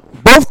playoffs,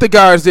 both the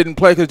guys didn't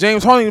play because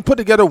James Harden put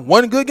together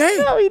one good game.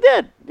 No, he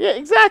did. Yeah,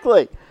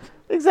 exactly.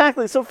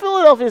 So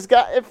Philadelphia's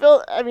got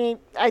 –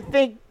 I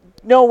think –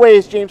 no way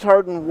is James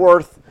Harden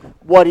worth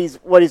what he's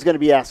going to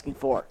be asking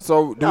for.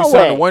 So do we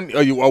sign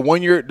a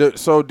 1 year?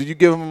 So did you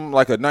give him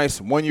like a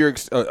nice 1 year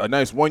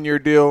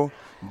deal?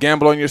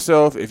 Gamble on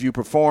yourself if you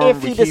perform.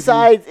 If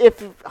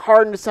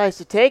Harden decides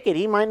to take it,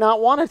 he might not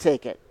want to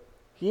take it.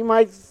 He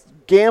might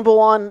gamble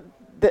on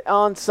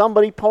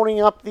somebody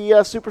ponying up the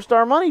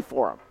superstar money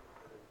for him.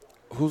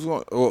 Who's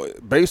going?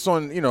 Based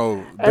on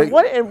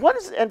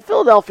And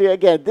Philadelphia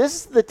again? This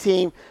is the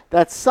team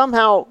that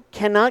somehow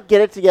cannot get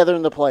it together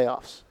in the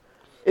playoffs.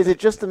 Is it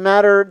just a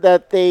matter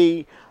that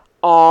they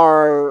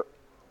are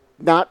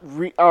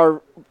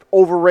are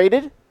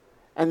overrated,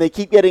 and they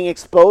keep getting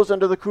exposed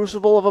under the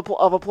crucible of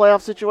a playoff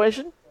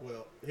situation?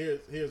 Well,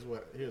 here's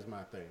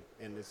my thing,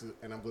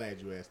 and I'm glad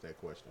you asked that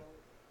question.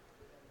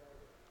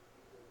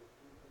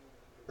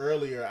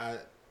 Earlier,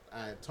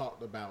 I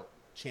talked about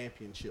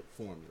championship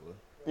formula.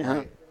 Uh-huh.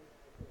 Right?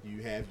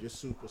 You have your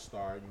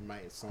superstar.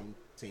 Some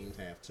teams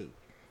have two,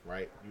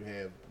 right? You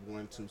have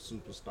 1-2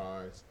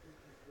 superstars.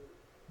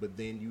 But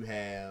then you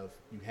have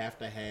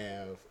to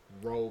have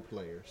role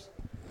players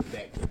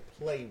that can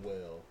play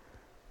well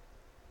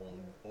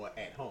or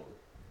at home.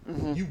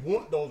 Mm-hmm. You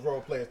want those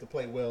role players to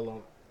play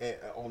well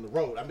on the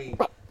road. I mean,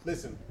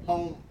 listen,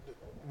 home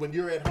when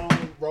you're at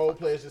home, role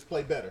players just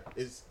play better.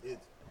 It's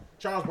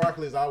Charles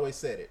Barkley has always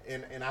said it,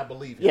 and I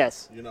believe him.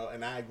 Yes,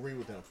 and I agree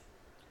with him.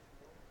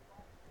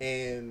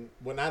 And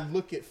when I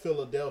look at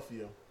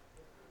Philadelphia,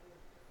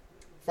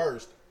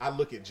 first I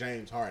look at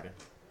James Harden.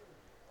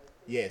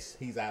 Yes,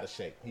 he's out of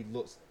shape. He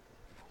looks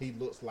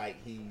like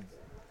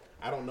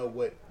I don't know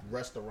what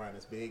restaurant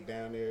is big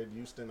down there in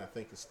Houston. I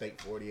think it's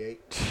Steak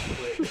 48.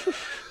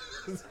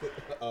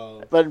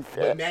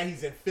 But now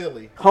he's in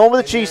Philly. Home of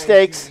the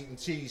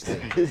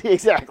cheesesteaks.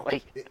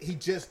 Exactly. He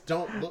just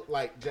don't look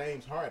like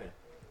James Harden.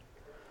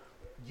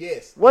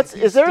 Yes.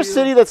 Is there a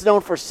city that's known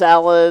for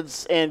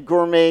salads and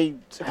gourmet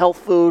health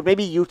food?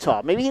 Maybe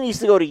Utah. Maybe he needs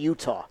to go to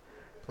Utah.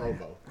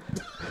 Provo.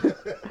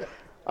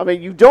 I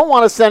mean, you don't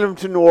want to send him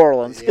to New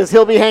Orleans because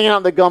he'll be hanging out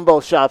in the gumbo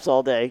shops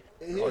all day.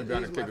 Or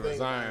down in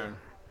Zion.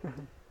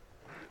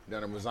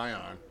 Down in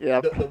Zion.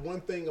 Yeah. The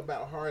one thing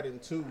about Harden,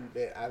 too,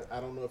 that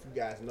I don't know if you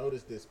guys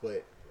noticed this,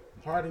 but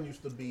Harden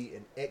used to be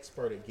an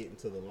expert at getting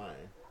to the line,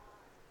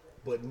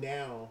 but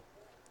now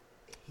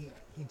he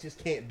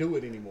just can't do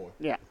it anymore.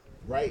 Yeah.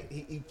 Right?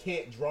 He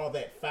can't draw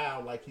that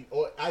foul like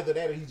or either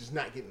that or he's just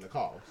not getting the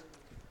calls.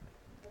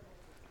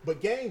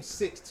 But game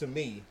 6 to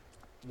me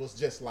was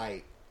just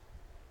like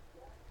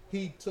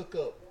he took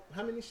up.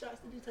 How many shots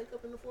did he take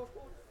up in the fourth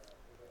quarter?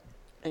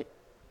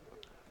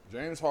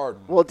 James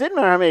Harden. Well, it didn't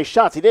matter how many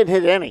shots. He didn't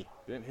hit any.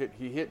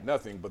 He hit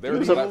nothing, but they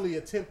He were only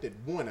attempted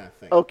one, I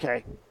think.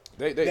 Okay.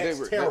 That's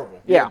were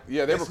terrible. Yeah.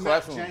 They That's were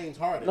not collapsing. James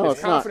Harden. No, It's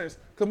it's not. confidence.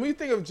 Because when you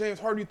think of James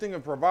Harden, you think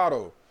of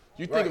bravado.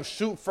 You think Right. of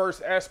shoot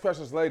first, ask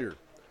questions later.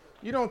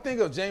 You don't think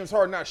of James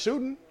Harden not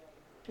shooting.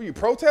 Were you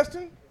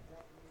protesting?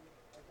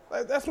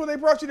 Like, that's what they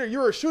brought you there.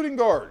 You're a shooting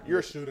guard. You're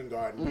a shooting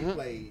guard, and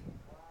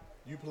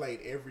you played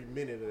every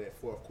minute of that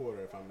fourth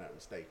quarter, if I'm not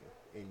mistaken,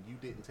 and you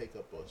didn't take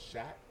up a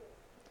shot.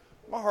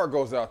 My heart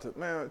goes out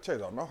to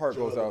check out. My heart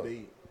Joel goes out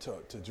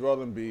Embiid. to Joel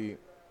Embiid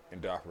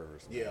and Doc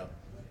Rivers. Yeah,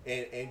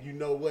 and you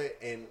know what?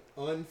 And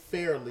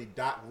unfairly,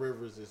 Doc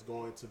Rivers is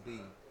going to be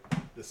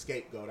the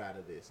scapegoat out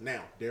of this.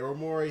 Now, Daryl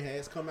Morey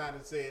has come out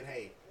and said,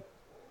 "Hey,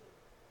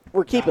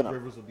 We're keeping Doc him.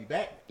 Rivers will be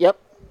back. Yep.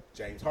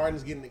 James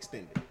Harden's getting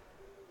extended.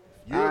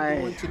 If you're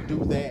going to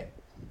do that,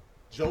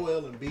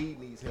 Joel Embiid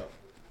needs help."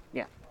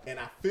 Yeah. And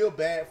I feel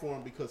bad for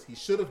him because he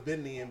should have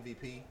been the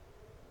MVP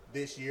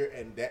this year,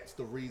 and that's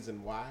the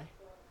reason why.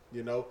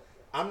 You know,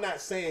 I'm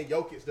not saying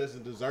Jokic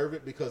doesn't deserve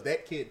it because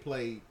that kid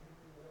played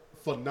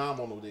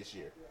phenomenal this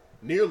year.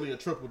 Nearly a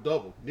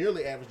triple-double.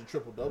 Nearly averaged a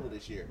triple-double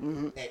this year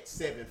at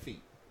 7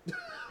 feet.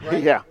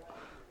 Right? Yeah.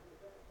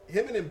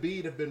 Him and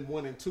Embiid have been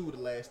 1 and 2 the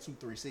last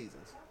 2-3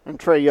 seasons. And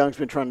Trey Young's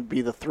been trying to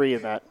be the 3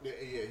 of that. Yeah,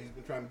 he's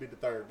been trying to be the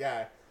third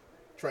guy.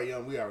 Trae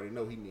Young, we already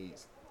know he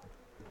needs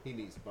a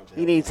bunch of help.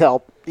 He needs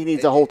help. He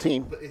needs a whole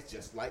team. But it's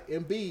just like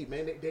Embiid,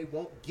 man. They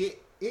won't get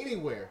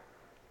anywhere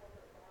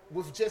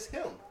with just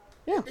him.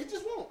 Yeah. They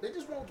just won't. They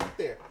just won't get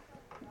there.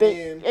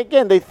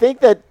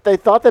 They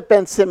thought that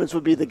Ben Simmons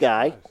would be the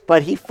guy,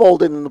 but he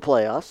folded in the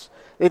playoffs.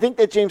 They think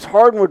that James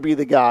Harden would be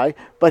the guy,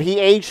 but he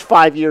aged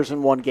 5 years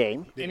in one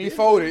game. And he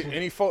folded.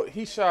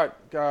 He shot,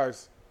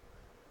 guys.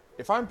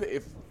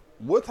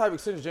 What type of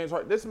extension James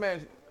Harden? This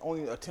man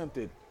only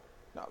attempted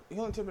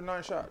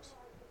 9 shots,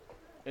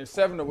 and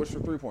 7 of which were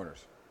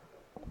 3-pointers.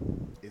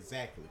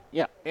 Exactly.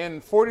 Yeah. In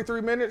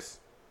 43 minutes.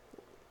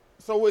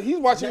 So he's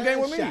watching the game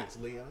with me. Shots,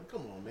 Leon.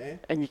 Come on, man.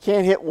 And you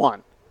can't hit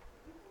one.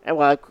 And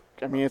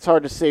it's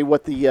hard to say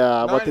what the He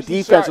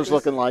defense shot- was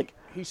looking like.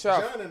 He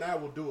shot. John and I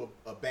will do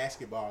a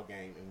basketball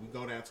game, and we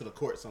go down to the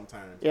court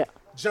sometimes. Yeah.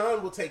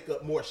 John will take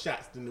up more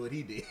shots than what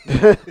he did.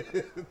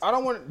 I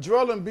don't want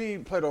Joel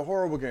Embiid played a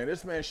horrible game.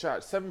 This man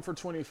shot 7 for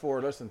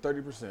 24, less than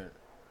 30%.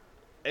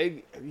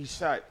 He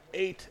shot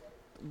 8.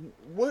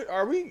 What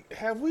are we?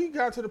 Have we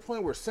got to the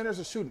point where centers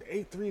are shooting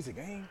 8 threes a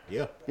game?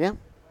 Yeah. Yeah.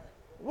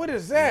 What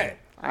is that?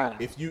 I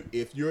don't know.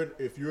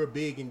 If you're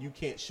big and you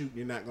can't shoot,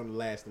 you're not going to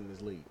last in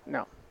this league.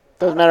 No.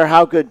 Doesn't matter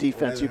how good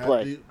defense you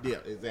play. Yeah,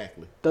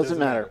 exactly. Doesn't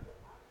matter.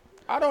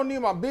 I don't need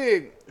my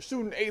big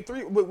shooting 8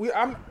 3. But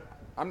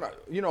I'm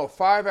not.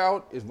 5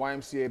 out is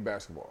YMCA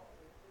basketball.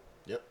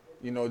 Yep.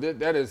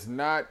 That is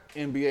not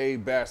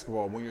NBA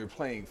basketball when you're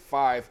playing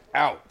 5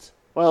 out.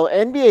 Well,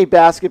 NBA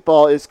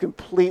basketball is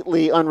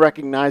completely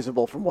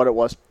unrecognizable from what it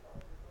was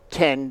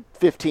 10,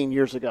 15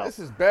 years ago. This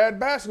is bad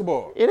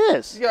basketball. It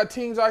is. You got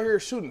teams out here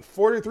shooting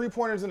 43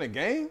 pointers in a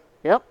game.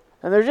 Yep.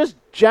 And they're just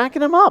jacking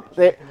them up.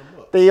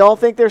 They all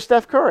think they're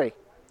Steph Curry.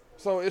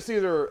 So it's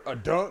either a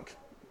dunk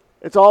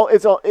It's all or a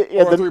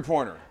the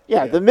 3-pointer.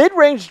 yeah, the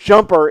mid-range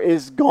jumper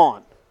is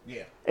gone.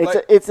 Yeah.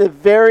 It's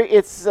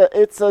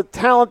a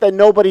talent that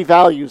nobody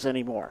values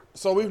anymore.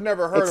 So we've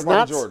never heard It's of Michael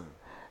not- Jordan.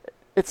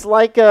 It's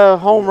like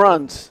home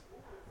runs.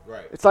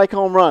 Right. It's like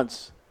home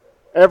runs.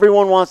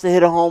 Everyone wants to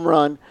hit a home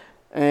run,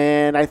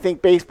 and I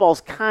think baseball's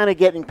kind of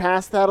getting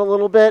past that a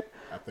little bit.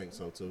 I think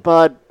so too.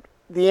 But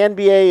the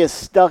NBA is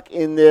stuck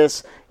in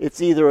this.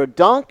 It's either a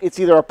dunk, it's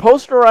either a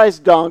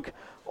posterized dunk,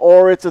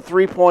 or it's a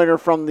 3-pointer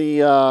from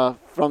the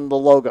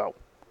logo.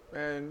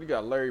 Man, you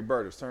got Larry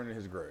Bird is turning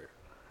his grave.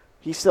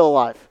 He's still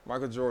alive.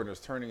 Michael Jordan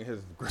is turning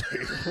his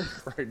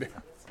grave right now.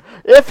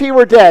 If he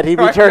were dead, he'd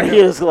be turning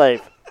his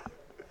grave.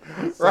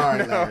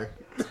 Sorry, Larry.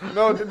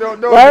 No.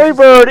 Larry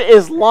Bird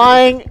is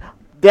lying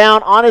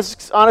down on his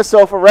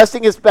sofa,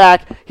 resting his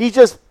back. He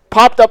just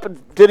popped up and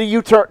did a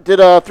U-turn, did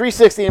a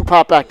 360 and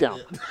popped back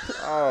down.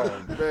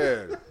 Oh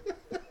man,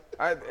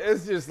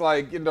 it's just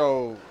like But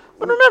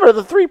remember,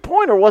 the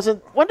 3-pointer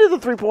wasn't. When did the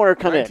 3-pointer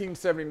come in?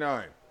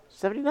 1979.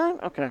 79?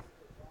 Okay.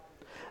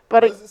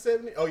 But Was it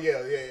 70? Oh yeah,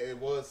 it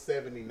was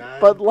 79.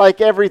 But like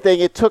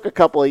everything, it took a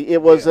couple. It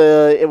was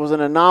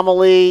an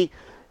anomaly.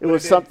 It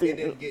was something.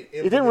 It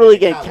didn't really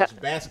get college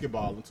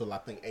basketball until I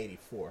think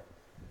 84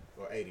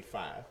 or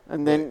 85.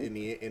 And then but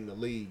in the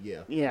league, yeah,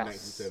 yes.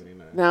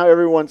 1979. Now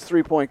everyone's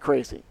 3-point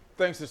crazy,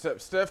 Thanks to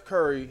Steph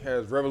Curry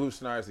has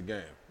revolutionized the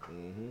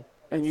game.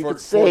 and you For-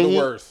 could say for the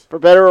worse. for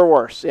better or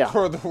worse. Yeah.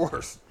 For the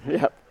worst.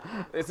 Yep.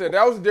 They said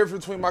that was the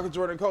difference between Michael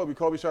Jordan and Kobe.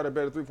 Kobe shot a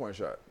better 3-point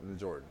shot than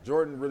Jordan.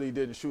 Jordan really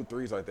didn't shoot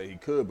threes like that. He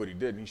could, but he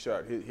didn't. He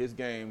shot his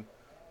game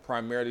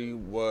primarily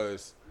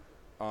was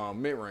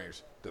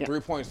mid-range. The Yeah.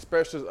 three-point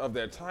specialist of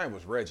that time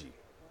was Reggie.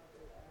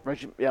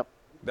 Yep.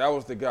 That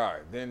was the guy.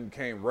 Then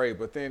came Ray.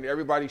 But then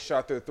everybody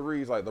shot their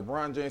threes. Like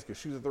LeBron James could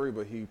shoot a three,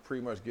 but he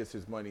pretty much gets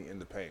his money in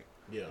the paint.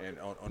 Yeah. And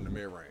on the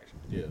mid-range.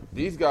 Yeah.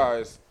 These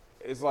guys,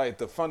 it's like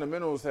the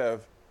fundamentals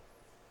have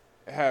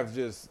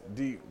just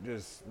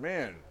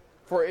man.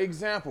 For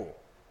example,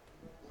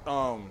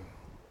 a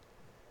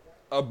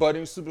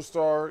budding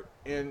superstar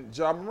in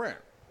Ja Morant.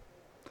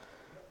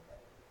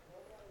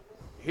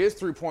 His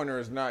three-pointer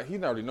is not. He's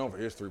not really known for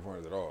his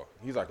three-pointers at all.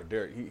 He's like a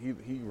Derrick.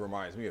 He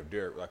reminds me of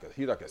Derrick.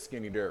 He's like a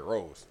skinny Derrick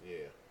Rose. Yeah.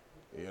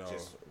 You know.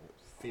 Just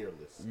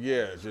fearless.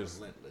 Yeah, just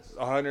relentless.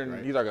 100.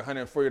 Right. He's like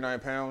 149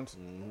 pounds,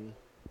 Mm-hmm.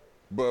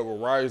 but will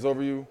rise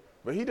over you.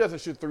 But he doesn't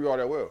shoot three all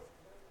that well.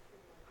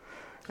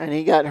 And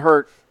he got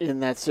hurt in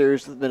that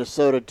series with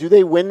Minnesota. Do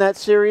they win that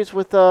series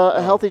with a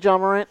healthy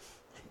John Morant?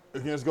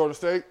 Against Golden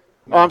State?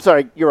 Oh, I'm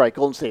sorry. You're right.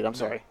 Golden State. I'm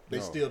sorry. They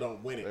No. still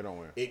don't win it. They don't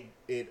win.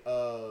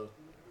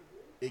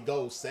 It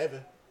goes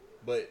 7,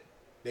 but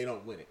they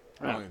don't win it.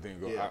 I don't even think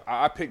it go. Yeah.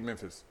 I picked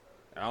Memphis.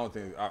 I don't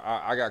think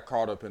I got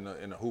caught up in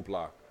the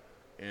hoopla,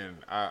 and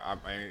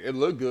it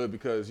looked good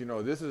because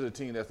this is a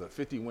team that's a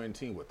 50-win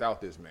team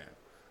without this man,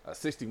 a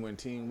 60-win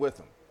team with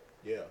him.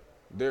 Yeah.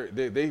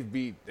 They've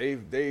beat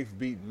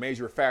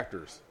major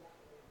factors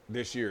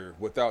this year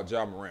without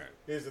Ja Morant.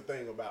 Here's the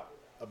thing about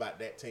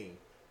that team.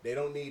 They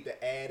don't need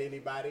to add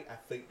anybody. I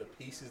think the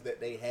pieces that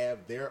they have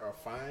there are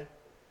fine.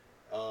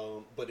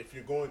 But if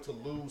you're going to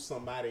lose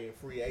somebody in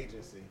free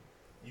agency,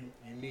 you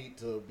need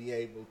to be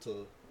able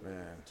to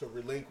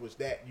relinquish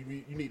that. You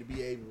need to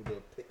be able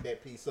to pick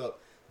that piece up.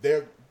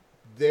 Their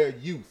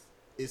youth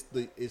is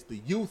the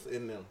youth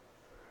in them.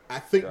 I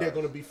think they're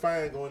going to be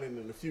fine going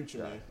into the future,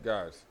 man.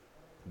 Guys,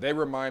 they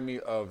remind me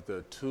of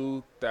the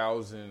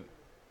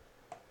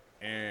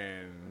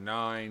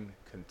 2009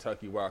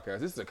 Kentucky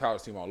Wildcats. This is a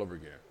college team all over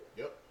again.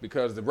 Yep.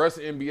 Because the rest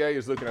of the NBA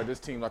is looking at this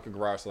team like a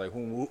garage. Like,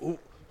 who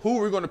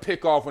are we going to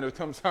pick off when it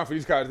comes time for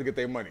these guys to get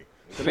their money?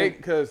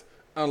 Because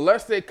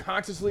unless they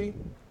consciously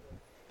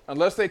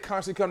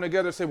come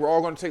together and say we're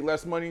all going to take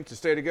less money to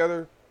stay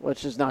together,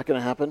 Which is not going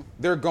to happen.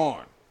 they're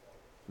gone.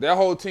 That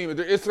whole team,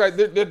 it's like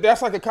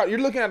that's like you're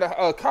looking at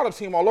a college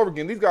team all over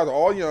again. These guys are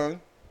all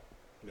young.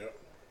 Yep.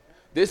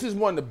 This is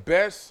one of the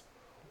best,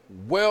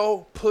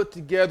 well put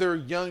together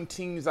young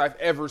teams I've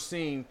ever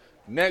seen,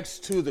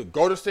 next to the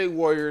Golden State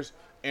Warriors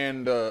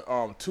and the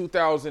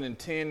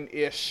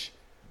 2010-ish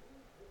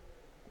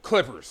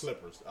Clippers. Yeah.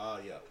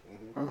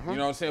 Mm-hmm. You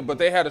know what I'm saying? But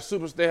they had a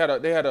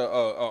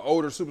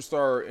older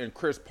superstar in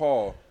Chris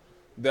Paul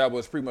that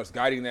was pretty much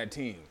guiding that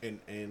team.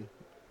 And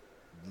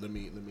let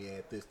me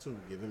add this too.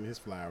 Give him his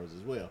flowers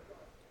as well.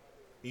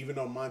 Even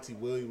though Monty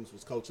Williams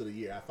was coach of the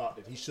year, I thought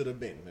that he should have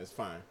been. That's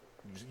fine.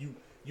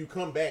 You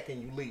come back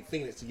and you lead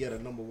Phoenix to get a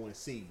number 1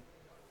 seed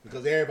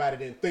because everybody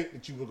didn't think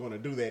that you were going to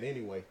do that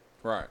anyway.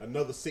 Right.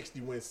 Another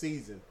 60-win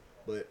season,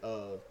 but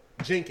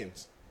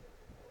Jenkins,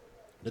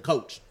 the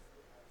coach.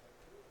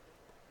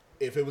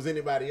 If it was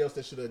anybody else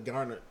that should have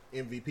garnered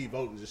MVP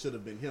voting, it should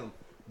have been him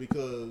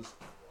because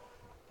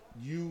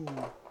you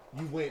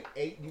went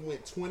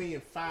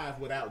 20-5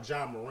 without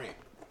Ja Morant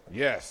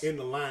Yes. in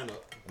the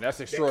lineup. That's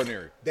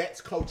extraordinary. That's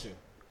coaching,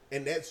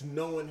 and that's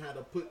knowing how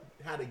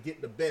to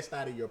get the best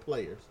out of your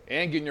players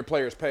And getting your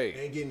players paid.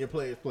 and getting your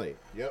players played.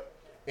 Yep.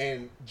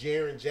 And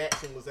Jaren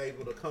Jackson was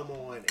able to come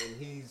on, and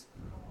he's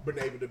been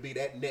able to be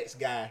that next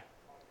guy.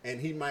 And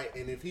he might,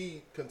 and if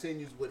he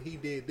continues what he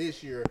did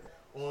this year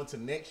on to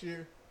next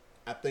year,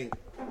 I think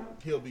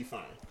he'll be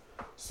fine.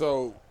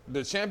 So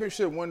the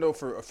championship window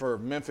for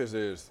Memphis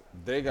is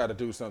they got to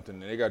do something.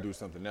 They got to do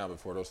something now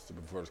before those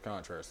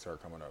contracts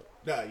start coming up.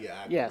 Yeah, I agree with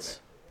Yes.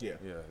 that. Yeah.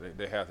 Yeah,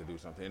 they have to do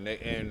something.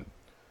 And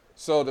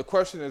so the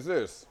question is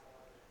this: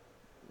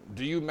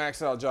 do you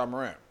max out Ja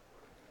Morant?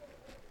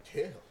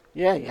 Yeah.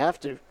 Yeah, you have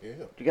to. Yeah.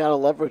 You got to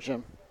leverage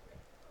him.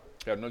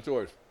 You have no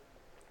choice.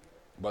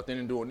 But then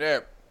in doing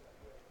that,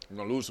 you're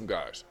gonna lose some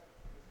guys.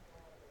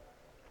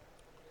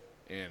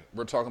 And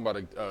we're talking about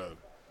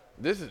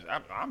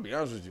I'll be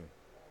honest with you.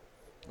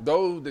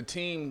 Though the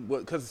team,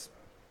 because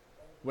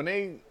when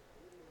they,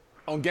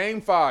 on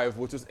Game 5,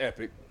 which was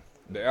epic,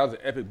 that was an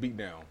epic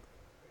beatdown.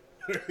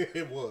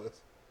 It was.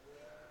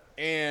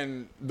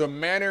 And the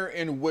manner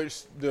in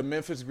which the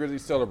Memphis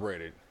Grizzlies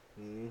celebrated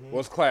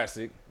was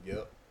classic.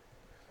 Yep.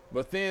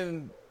 But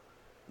then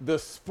the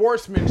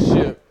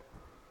sportsmanship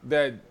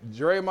that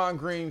Draymond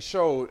Green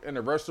showed and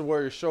the rest of the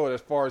Warriors showed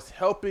as far as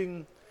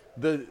helping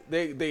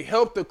they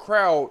helped the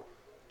crowd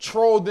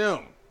troll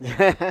them.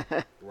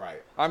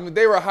 Right. I mean,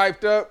 they were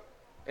hyped up,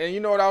 and you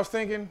know what I was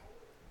thinking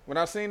when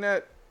I seen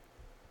that?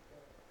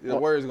 The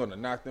Warriors are going to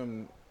knock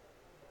them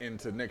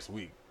into next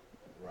week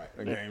Right.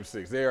 in Game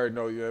 6. They already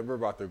know we're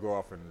about to go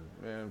off and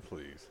man,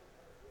 please.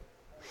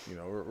 You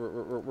know,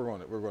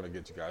 we're going to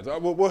get you guys.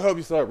 We'll help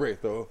you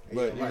celebrate though.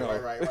 But Yeah, you know,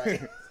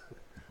 right.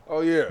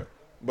 oh yeah,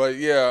 but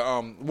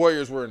yeah,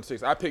 Warriors were in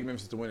 6. I picked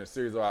Memphis to win the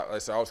series. Like I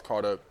said, I was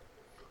caught up.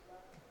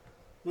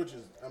 Which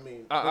is,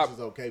 which is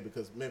okay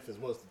because Memphis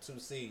was the 2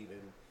 seed,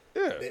 and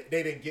Yeah.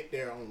 They didn't get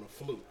there on the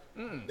fluke.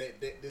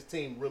 This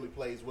team really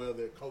plays well.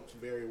 They're coached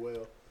very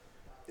well.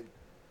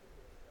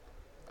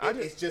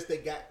 It's just they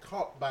got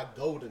caught by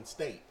Golden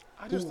State,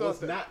 who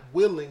was not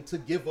willing to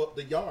give up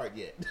the yard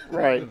yet.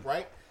 Right.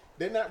 Right?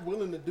 They're not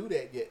willing to do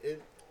that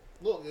yet.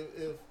 Look,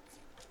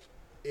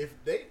 if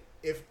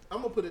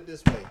I'm gonna put it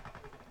this way,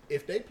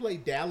 if they play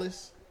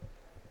Dallas,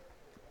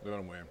 They're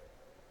gonna win.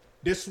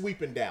 they're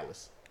sweeping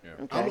Dallas. Yeah.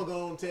 Okay. I'm gonna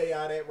go and tell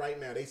y'all that right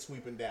now. They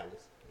sweeping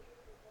Dallas.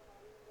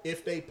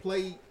 If they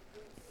play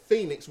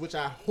Phoenix, which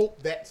I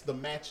hope that's the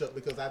matchup,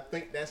 because I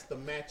think that's the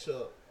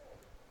matchup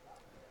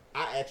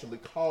I actually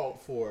called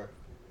for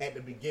at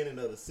the beginning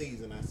of the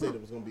season. I said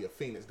it was gonna be a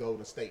Phoenix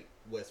Golden State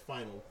West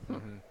final,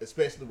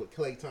 especially with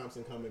Klay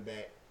Thompson coming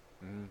back.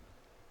 And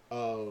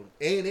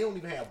they don't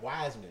even have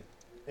Wiseman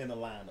in the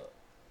lineup.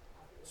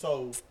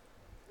 So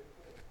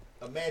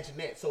imagine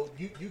that. So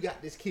you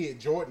got this kid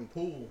Jordan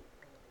Poole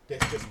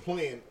that's just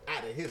playing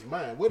out of his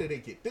mind. Where did they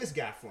get this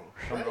guy from?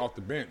 Coming off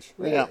the bench.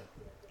 Yeah.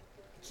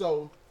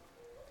 So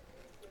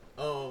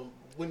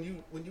when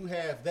you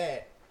have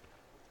that,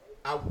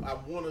 I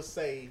want to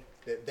say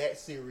that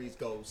series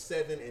goes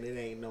 7, and it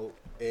ain't no,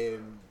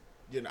 and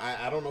you know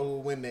I don't know who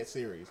will win that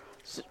series.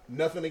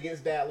 Nothing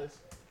against Dallas.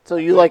 So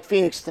you like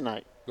Phoenix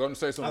tonight? Golden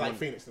State's I gonna like win.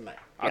 Phoenix tonight.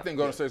 I think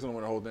Golden State's gonna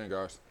win the whole thing,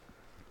 guys.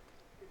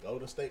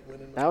 Golden State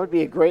winning. That would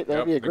be a great.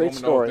 That'd be a They're gonna great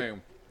win the whole story.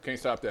 thing. Can't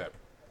stop that.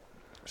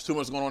 There's too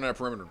much going on that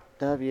perimeter.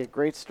 That'd be a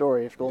great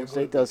story if Golden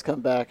State does come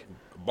back,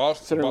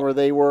 Boston, considering where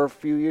they were a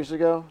few years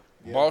ago.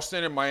 Yeah.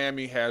 Boston and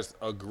Miami has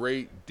a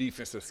great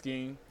defensive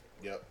scheme,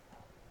 Yep.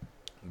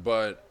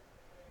 but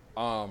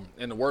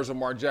in the words of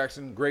Mark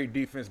Jackson, great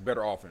defense,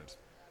 better offense.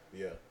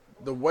 Yeah.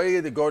 The way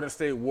the Golden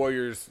State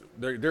Warriors,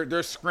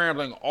 they're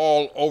scrambling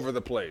all over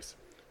the place.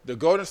 The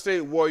Golden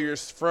State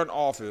Warriors front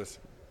office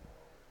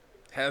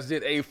has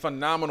did a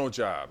phenomenal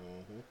job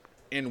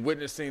in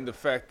witnessing the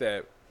fact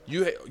that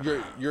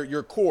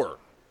your core,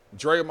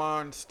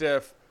 Draymond,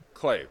 Steph,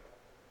 Clay,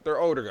 they're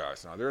older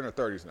guys now. They're in their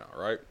 30s now,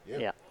 right?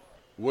 Yeah.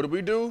 What did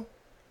we do?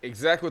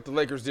 Exactly what the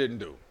Lakers didn't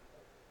do.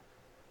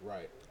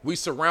 Right. We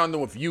surround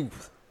them with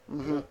youth.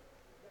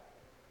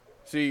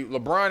 See,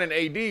 LeBron and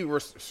AD were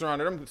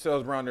surrounding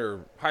themselves around their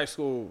high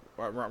school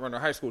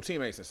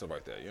teammates and stuff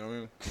like that. You know what I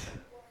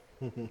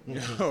mean?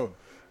 You know,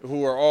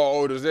 who are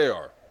all old as they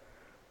are.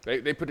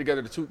 They put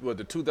together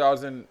the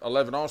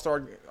 2011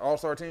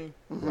 All-Star team.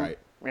 Right.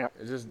 Yeah.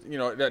 It's just, you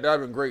know, that'd have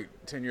been great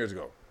 10 years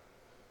ago.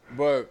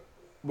 But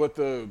with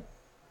the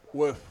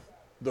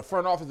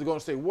front office of the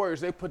Golden State Warriors,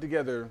 they put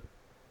together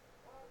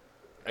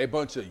a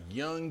bunch of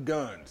young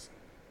guns.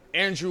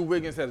 Andrew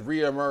Wiggins has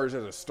reemerged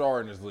as a star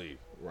in this league.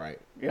 Right.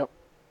 Yep.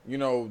 You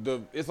know,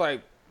 it's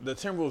like the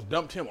Timberwolves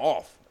dumped him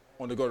off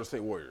on the Golden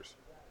State Warriors.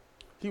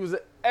 He was an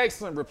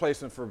excellent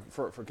replacement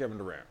for Kevin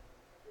Durant.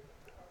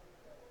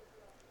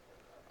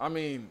 I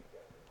mean,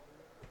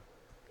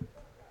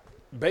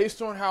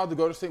 based on how the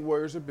Golden State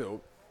Warriors are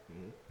built,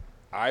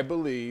 I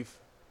believe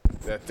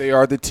that they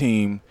are the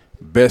team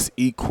best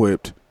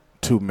equipped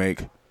to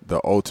make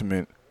the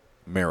ultimate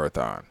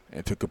marathon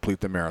and to complete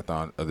the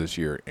marathon of this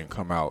year and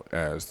come out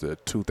as the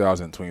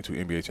 2022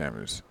 NBA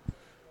champions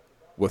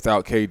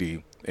without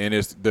KD. And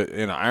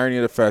the irony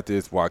of the fact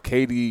is, while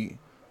KD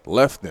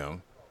left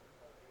them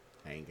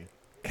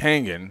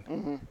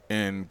hanging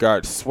and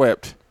got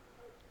swept,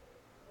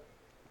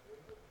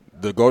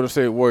 the Golden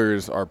State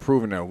Warriors are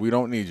proving that we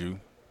don't need you.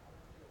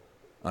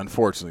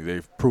 Unfortunately,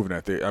 they've proven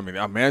that they. I mean,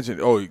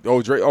 imagine. And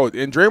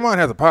Draymond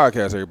has a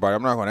podcast. Everybody,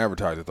 I'm not going to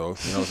advertise it though.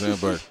 You know what I'm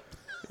saying?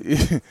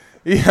 But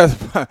he has.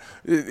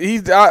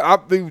 I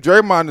think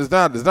Draymond is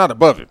not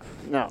above it.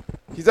 No.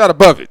 He's not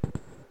above it.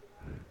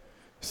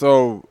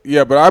 So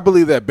yeah, but I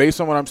believe that based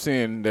on what I'm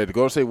seeing, that the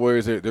Golden State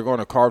Warriors they're going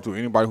to carve through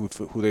anybody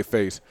who they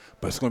face.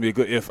 But it's going to be a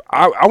good. If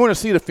I want to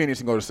see the Phoenix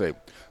and Golden State.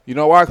 You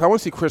know why? 'Cause I want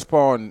to see Chris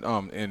Paul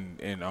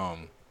and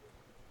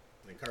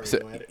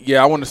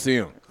yeah, I want to see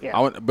him.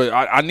 Yeah. But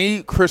I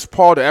need Chris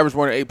Paul to average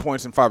more than 8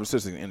 points and 5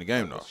 assists in the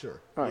game, though. Sure.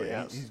 Oh,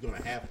 yeah, yes. he's going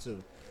to have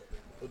to.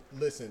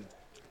 Listen,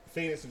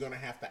 Phoenix is going to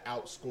have to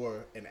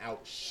outscore and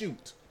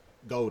outshoot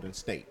Golden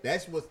State.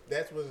 That's what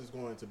it's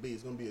going to be.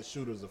 It's going to be a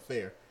shooter's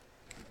affair.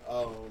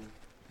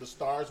 The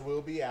stars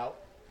will be out.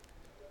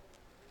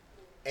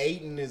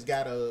 Aiden has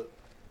got to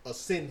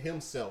ascend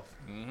himself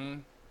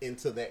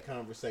into that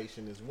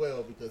conversation as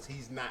well, because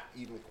he's not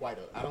even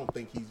I don't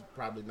think he's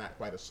probably not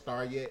quite a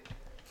star yet,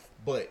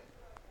 but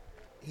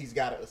he's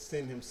got to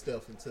ascend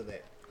himself into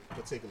that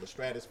particular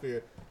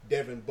stratosphere.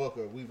 Devin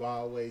Booker, we've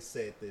always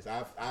said this.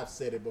 I've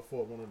said it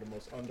before, one of the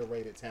most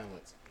underrated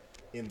talents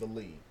in the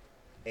league.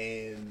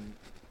 And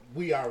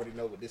we already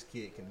know what this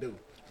kid can do,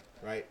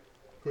 right?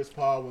 Chris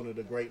Paul, one of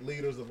the great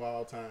leaders of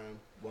all time,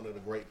 one of the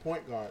great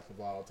point guards of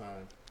all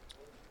time.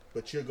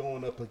 But you're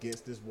going up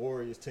against this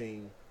Warriors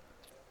team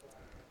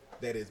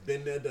that has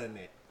been there, done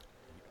that.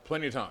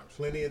 Plenty of times.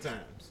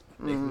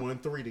 They've won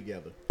 3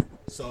 together.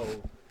 So,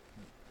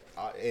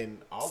 and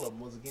all of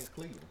them was against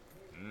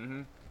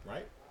Cleveland,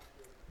 right?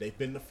 They've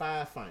been to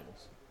 5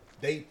 finals.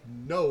 They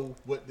know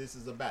what this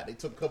is about. They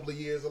took a couple of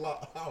years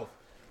off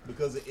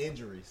because of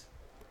injuries.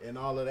 and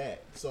all of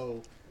that.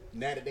 So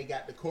now that they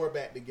got the core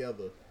back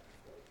together,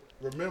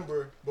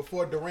 remember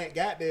before Durant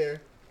got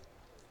there,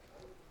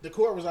 the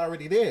core was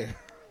already there.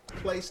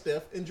 Clay,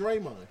 Steph, and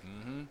Draymond.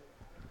 Mm-hmm.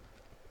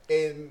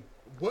 And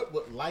what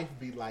would life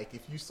be like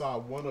if you saw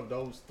one of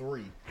those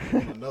three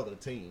on another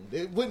team?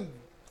 It wouldn't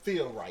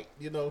feel right,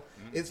 you know.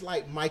 Mm-hmm. It's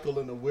like Michael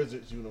in the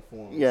Wizards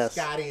uniform, yes.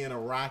 Scotty in the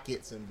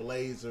Rockets and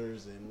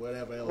Blazers and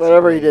whatever else.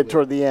 Whatever he did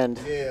toward the end.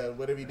 Yeah,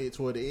 whatever he did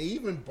toward the end.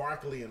 Even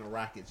Barkley in a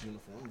Rockets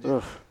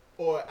uniform.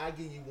 Or I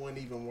give you one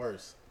even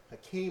worse: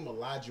 Hakeem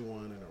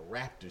Olajuwon in a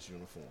Raptors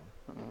uniform.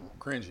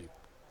 Cringy.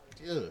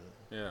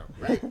 Yeah.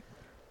 Right.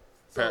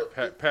 So,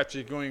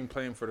 Patrick Ewing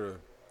playing for the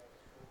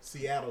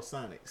Seattle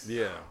Sonics.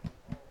 Yeah.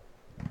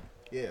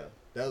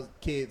 Those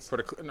kids. For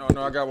the no,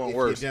 I got one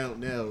worse. If you don't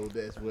know,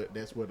 that's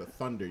where the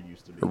Thunder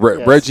used to be.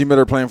 Yes. Reggie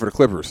Miller playing for the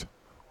Clippers.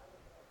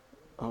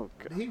 Oh,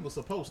 God. He was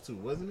supposed to,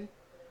 wasn't he?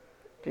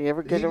 Did he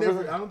ever get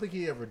over there? I don't think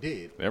he ever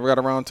did. Never got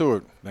around to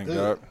it. Thank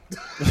God.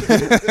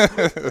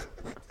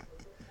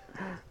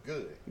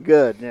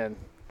 Good, man.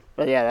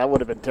 But yeah, that would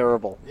have been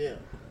terrible. Yeah.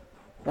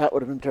 That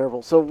would have been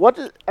terrible. So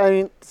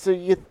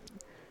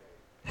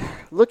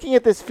looking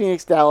at this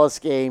Phoenix-Dallas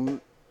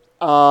game,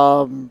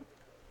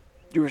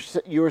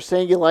 you were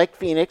saying you like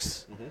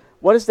Phoenix. Mm-hmm.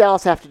 What does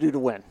Dallas have to do to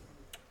win?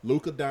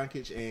 Luka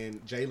Doncic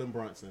and Jalen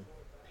Brunson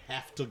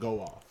have to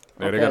go off.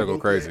 Yeah, they got to go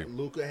crazy.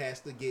 Luka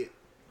has to get,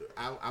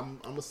 I'm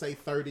going to say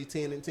 30,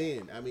 10, and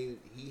 10. I mean,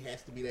 he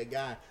has to be that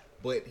guy.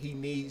 But he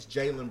needs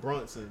Jalen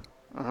Brunson,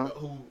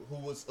 who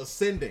was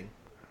ascending.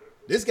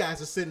 This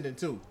guy's ascending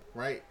too,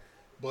 right?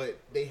 But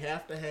they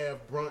have to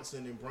have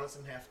Brunson, and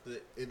Brunson have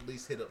to at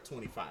least hit up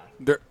 25.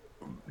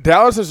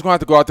 Dallas is going to have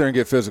to go out there and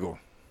get physical.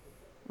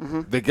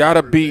 Mm-hmm. They got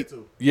to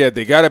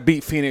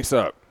beat Phoenix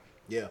up.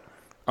 Yeah.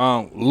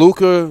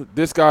 Luka,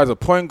 this guy's a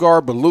point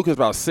guard, but Luka's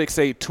about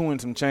 6'8", 2 and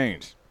some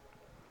change.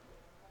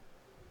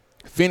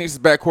 Phoenix's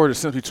backcourt is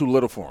simply too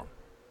little for him.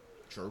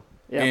 True.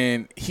 Yeah.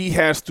 And he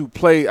has to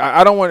play.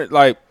 I don't want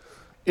to,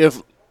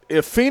 if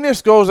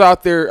Phoenix goes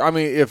out there,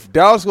 if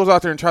Dallas goes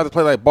out there and tries to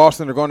play like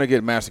Boston, they're going to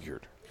get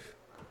massacred.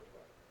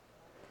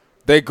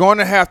 They're going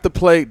to have to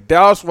play.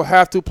 Dallas will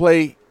have to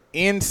play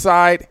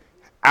inside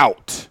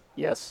out.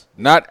 Yes.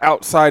 Not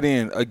outside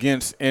in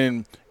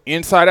and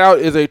inside out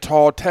is a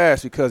tall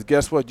task because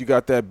guess what? You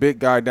got that big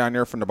guy down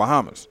there from the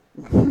Bahamas.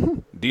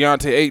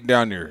 Deontay 8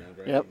 down there.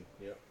 Yep.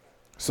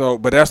 So,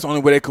 but that's the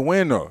only way they can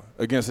win though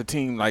against a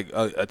team like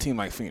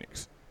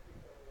Phoenix.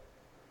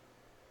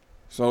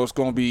 So it's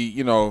going to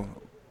be,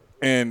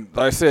 and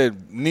like I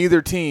said,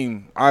 neither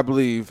team I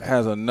believe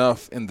has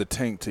enough in the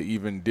tank to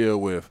even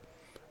deal with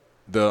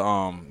the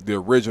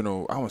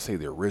original. I won't say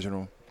the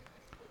original.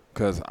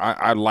 Because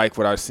I like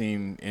what I've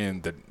seen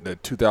in the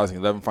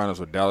 2011 finals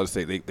with Dallas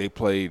State. They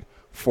played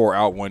 4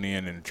 out, 1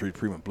 in, and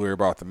pretty much blew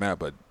everybody off the map.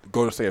 But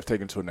Golden State have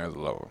taken to another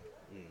level.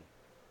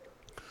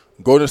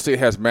 Golden State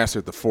has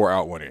mastered the 4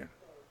 out, 1 in.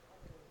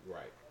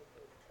 Right.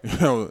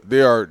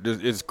 They are.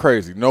 It's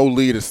crazy. No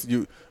lead is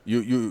you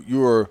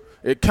are.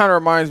 It kind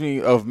of reminds me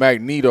of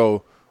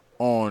Magneto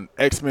on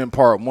X-Men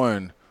Part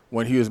 1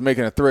 when he was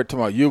making a threat to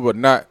my. You would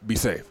not be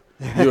safe.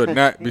 You would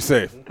not be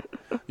safe.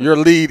 Your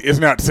lead is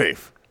not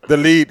safe. The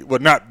lead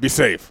would not be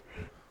safe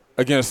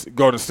against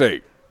Golden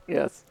State.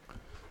 Yes.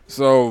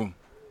 So,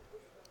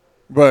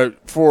 but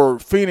for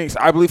Phoenix,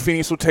 I believe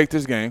Phoenix will take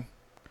this game.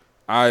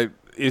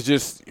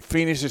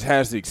 Phoenix just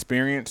has the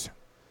experience,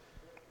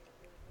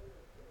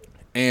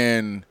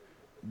 and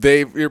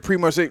they've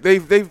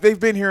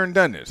been here and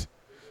done this.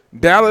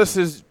 This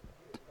is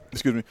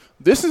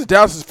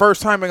Dallas's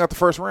first time making out the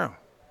first round.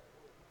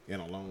 In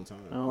a long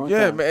time.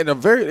 Yeah, man,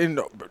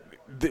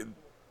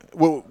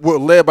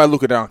 led by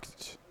Luka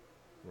Doncic.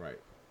 Right.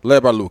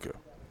 Led by Luka.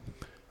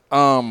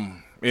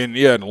 In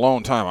a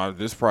long time.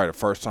 This is probably the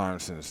first time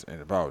since in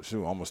about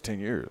almost 10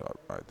 years,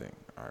 I think.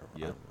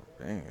 Yeah.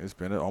 Dang, it's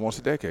been almost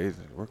a decade.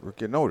 We're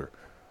getting older.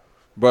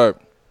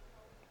 But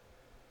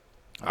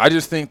I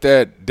just think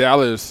that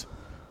Dallas,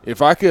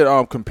 if I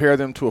could compare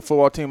them to a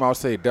football team, I would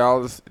say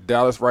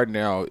Dallas right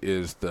now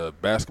is the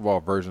basketball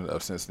version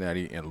of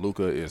Cincinnati, and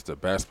Luka is the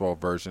basketball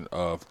version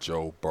of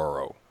Joe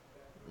Burrow.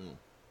 Mm.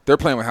 They're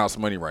playing with house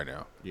money right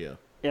now. Yeah.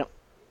 Yep.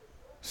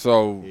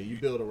 So you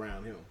build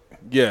around him.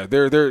 Yeah,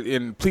 they're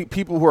in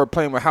people who are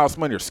playing with house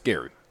money are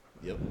scary.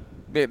 Yep.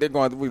 They're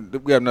going. We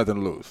have nothing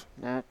to lose.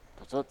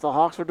 That's what the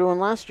Hawks were doing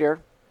last year.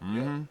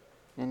 Mm-hmm.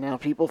 And now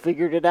people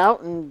figured it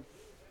out, and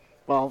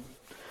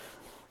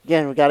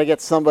again, we got to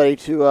get somebody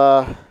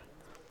to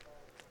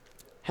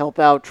help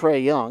out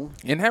Trae Young.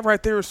 And that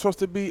right there is supposed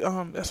to be that's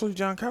supposed to be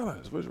John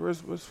Collins. What's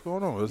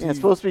going on? It's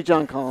supposed to be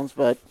John Collins,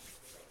 but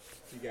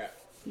he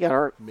got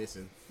hurt.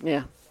 Missing.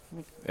 Yeah.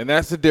 And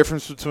that's the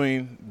difference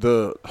between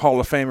the Hall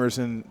of Famers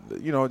and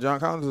John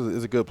Collins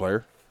is a good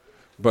player,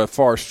 but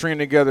far as stringing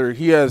together,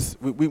 he has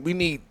we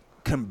need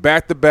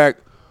back-to-back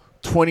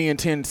 20 and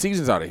 10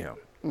 seasons out of him.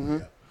 Mm-hmm.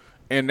 Yeah.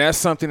 And that's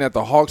something that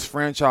the Hawks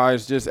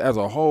franchise just as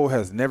a whole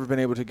has never been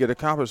able to get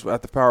accomplished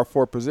at the power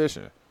forward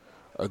position.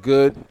 A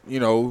good,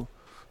 20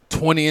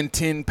 and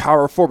 10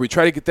 power forward. We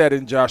tried to get that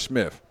in Josh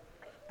Smith.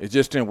 It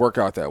just didn't work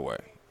out that way.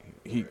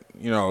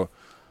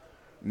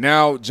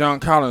 now John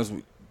Collins,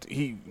 had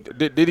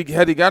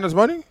he gotten his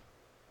money?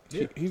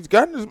 Yeah. He's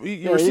gotten his. He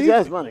Yeah, received. he got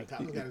his money.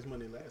 Collins got his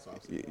money last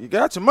offseason. You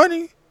got your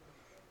money.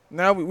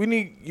 Now we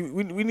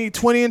need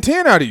 20 and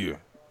 10 out of you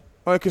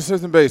on a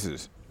consistent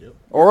basis, Yep.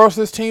 or else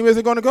this team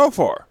isn't going to go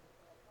far.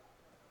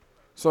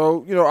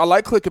 So I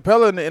like Clint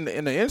Capella in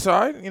the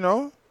inside.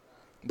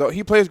 Though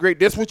he plays great.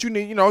 That's what you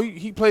need.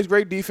 He plays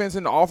great defense,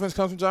 and the offense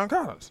comes from John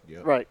Collins.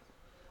 Yep. Right.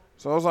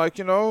 So I was like,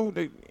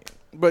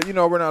 but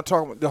we're not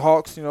talking about the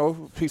Hawks.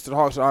 Piece of the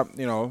Hawks.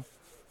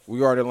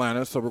 We are in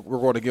Atlanta, so we're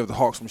going to give the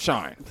Hawks some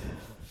shine.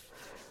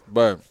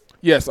 But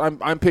yes,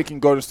 I'm picking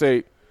Golden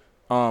State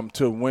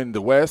to win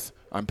the West.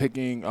 I'm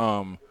picking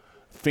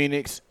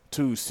Phoenix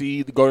to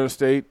seed the Golden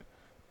State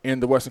in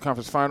the Western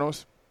Conference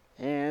Finals.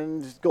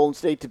 And Golden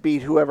State to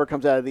beat whoever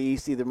comes out of the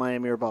East, either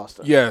Miami or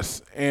Boston.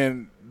 Yes,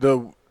 and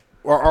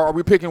are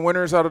we picking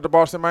winners out of the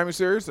Boston-Miami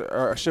series,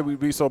 or should we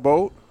be so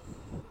bold?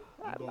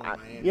 I'm going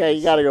Miami Yeah, in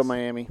you got to go 6.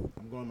 Miami.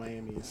 I'm going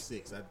Miami in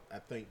 6. I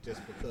think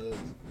just because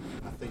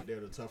I think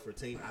they're the tougher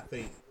team. I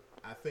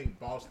think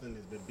Boston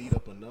has been beat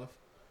up enough,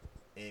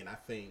 and I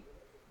think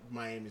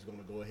Miami's going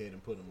to go ahead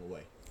and put them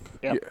away.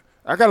 Yep. Yeah,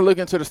 I got to look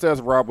into the stats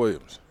of Rob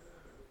Williams.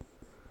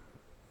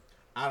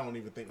 I don't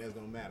even think that's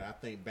going to matter. I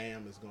think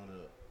Bam is going to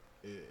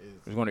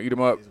He's going to eat him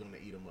up. Is going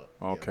to eat them up.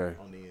 Okay.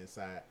 On the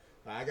inside,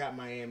 I got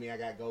Miami. I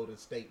got Golden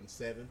State in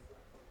 7.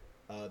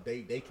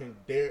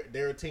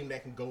 They're a team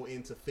that can go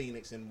into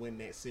Phoenix and win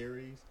that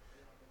series.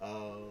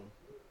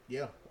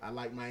 Yeah, I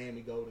like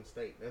Miami Golden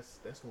State.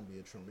 That's going to be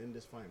a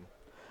tremendous final.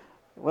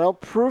 Well,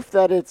 proof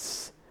that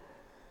it's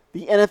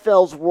the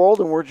NFL's world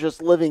and we're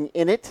just living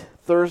in it.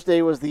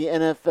 Thursday was the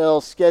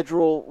NFL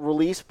schedule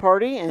release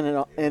party,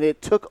 and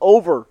it took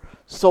over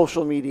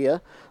social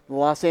media. The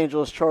Los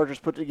Angeles Chargers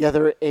put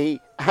together a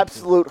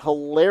absolute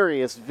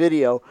hilarious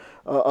video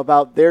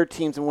about their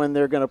teams and when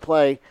they're going to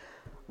play.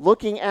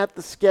 Looking at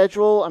the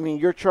schedule, I mean,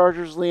 your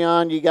Chargers,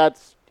 Leon, you got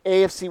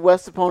AFC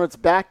West opponents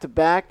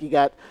back-to-back. You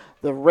got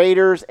the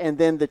Raiders and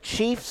then the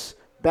Chiefs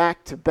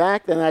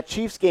back-to-back. Then that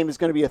Chiefs game is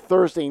going to be a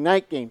Thursday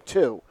night game,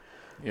 too.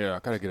 Yeah, I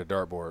got to get a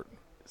dartboard.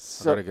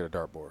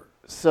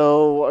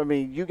 So, I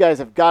mean, you guys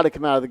have got to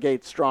come out of the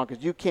gate strong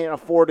because you can't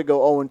afford to go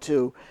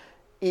 0-2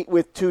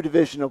 with 2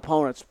 division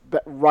opponents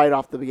right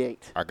off the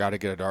gate. I got to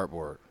get a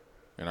dartboard,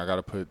 and I got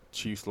to put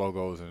Chiefs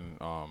logos and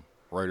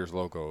Raiders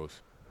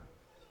logos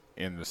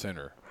in the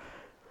center,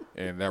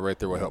 and that right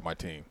there will help my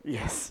team.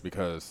 Yes.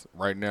 Because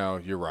right now,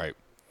 you're right.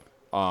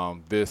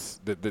 This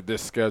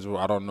schedule,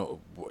 I don't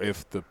know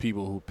if the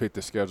people who picked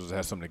the schedules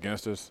have something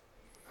against us,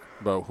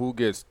 but who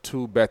gets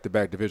 2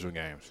 back-to-back divisional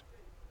games?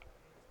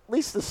 At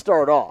least to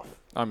start off.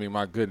 I mean,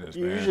 my goodness,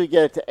 You man. usually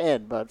get it to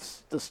end, but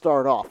it's to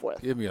start off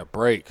with. Give me a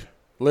break.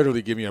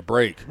 Literally, give me a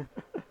break.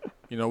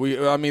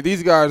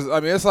 These guys. I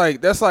mean,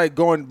 that's like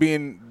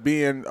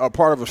being a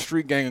part of a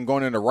street gang and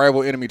going into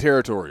rival enemy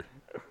territory.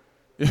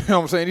 You know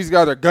what I'm saying? These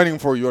guys are gunning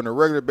for you on a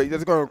regular basis.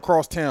 They're going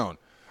across town.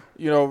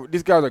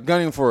 These guys are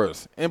gunning for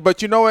us.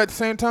 But at the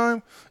same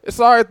time, it's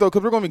all right though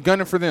because we're going to be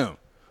gunning for them.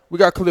 We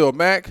got Khalil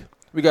Mack.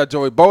 We got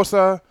Joey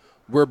Bosa.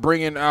 We're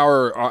bringing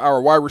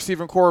our wide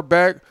receiving core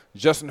back.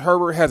 Justin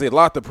Herbert has a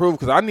lot to prove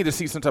because I need to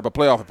see some type of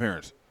playoff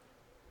appearance.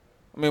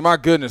 I mean, my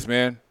goodness,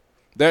 man.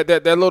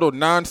 That little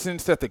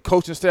nonsense that the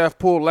coaching staff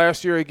pulled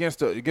last year against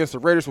the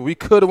Raiders, where we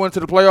could have went to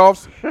the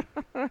playoffs,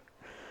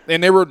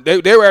 and they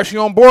were actually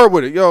on board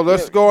with it.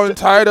 Let's go and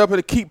tie it up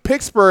and keep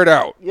Pittsburgh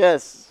out.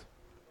 Yes.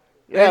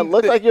 Yeah, And it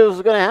looked like it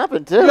was going to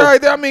happen, too. Yeah,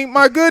 I mean,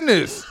 my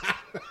goodness.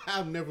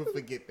 I'll never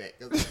forget that.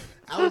 'Cause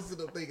I was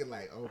sitting thinking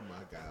like, oh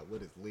my God,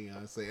 what is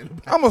Leon saying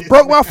about I almost this?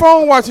 broke my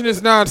phone watching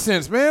this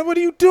nonsense, man. What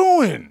are you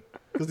doing?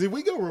 Because did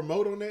we go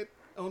remote on that?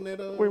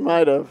 We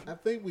might have. I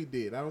think we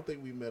did. I don't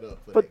think we met up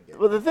for But that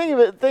game.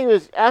 the thing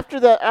is, after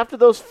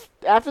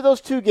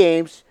those 2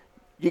 games,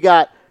 you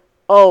got,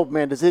 oh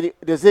man, does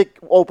it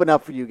open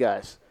up for you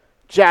guys?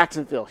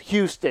 Jacksonville,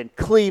 Houston,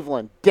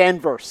 Cleveland,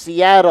 Denver,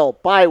 Seattle,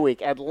 bye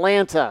week,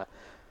 Atlanta.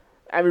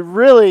 I mean,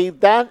 really,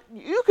 that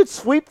you could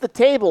sweep the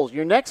tables.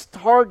 Your next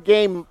hard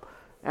game,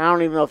 I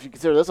don't even know if you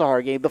consider this a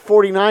hard game. The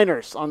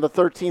 49ers on the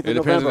 13th It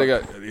of depends.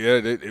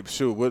 November.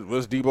 Shoot.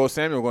 What's Debo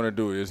Samuel going to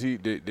do?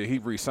 Did he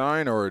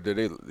resign or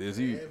They haven't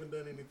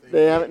done anything.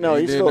 They haven't. No,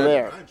 He he's did still that.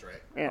 there.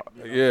 Contract. Yeah.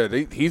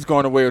 Yeah, he's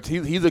going away.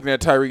 He's looking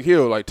at Tyreek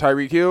Hill. Like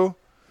Tyreek Hill,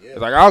 Yeah.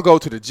 it's like I'll go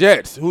to the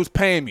Jets. Who's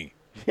paying me?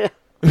 Yeah.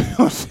 You know what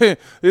I'm saying?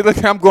 He's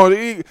like I'm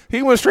going.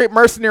 He went straight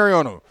mercenary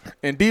on him,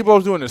 and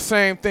Debo's doing the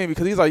same thing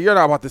because he's like, you're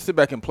not about to sit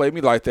back and play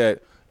me like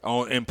that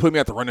and put me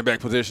at the running back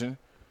position.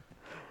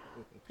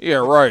 Yeah,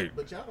 right.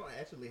 But y'all don't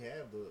actually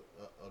have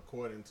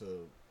according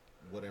to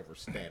whatever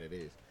stat it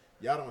is,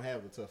 y'all don't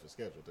have the toughest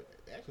schedule.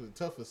 Actually, the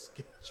toughest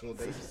schedule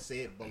they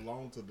said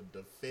belonged to the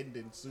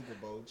defending Super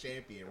Bowl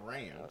champion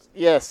Rams.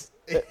 Yes,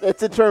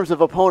 it's in terms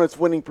of opponents'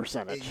 winning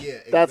percentage. Yeah,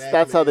 that's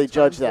exactly. how they In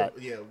judge terms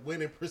that. of,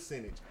 winning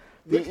percentage.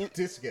 Look at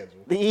this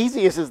schedule. The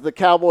easiest is the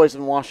Cowboys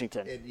in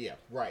Washington. And yeah,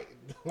 right.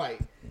 Like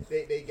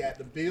They got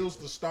the Bills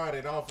to start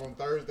it off on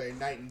Thursday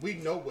night, and we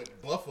know what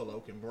Buffalo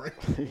can bring,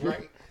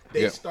 right?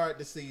 They start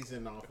the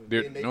season off. And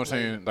You then know what I'm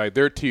saying? Like,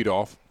 they're teed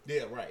off.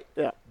 Yeah, right.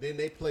 Yeah. Then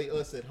they play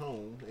us at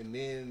home, and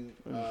then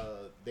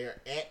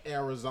they're at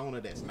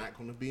Arizona. That's not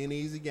going to be an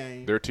easy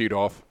game. They're teed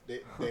off.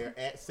 They're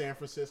at San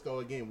Francisco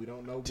again. We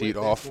don't know what Teed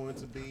that's off. going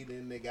to be.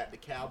 Then they got the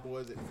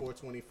Cowboys at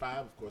 4:25.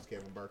 Of course,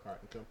 Kevin Burkhardt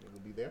and company will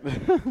be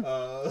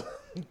there.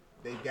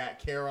 They got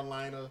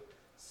Carolina,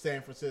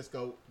 San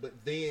Francisco, but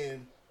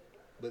then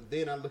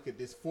I look at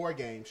this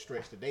 4-game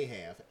stretch that they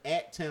have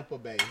at Tampa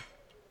Bay,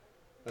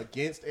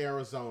 against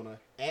Arizona,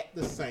 at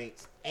the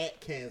Saints, at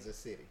Kansas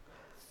City.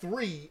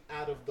 3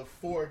 out of the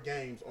 4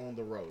 games on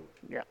the road.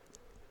 Yeah.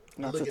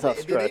 I That's look a at tough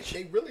that. stretch.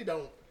 They really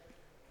don't.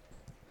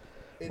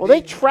 Well,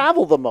 they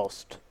travel the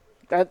most.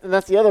 And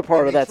that's the other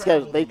part And of they that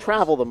schedule. travel They the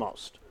travel the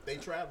most. They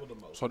travel the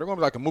most. So they're going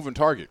to be like a moving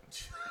target.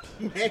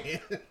 Man,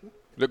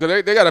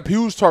 Because they got a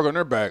huge target on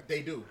their back.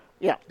 they do.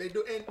 Yeah. They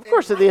do. And, Of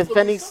course, they're the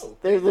defending.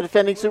 They're the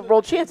defending Super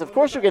Bowl champs. Of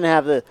course, you're going to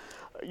have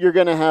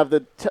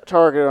the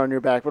target on your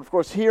back. But of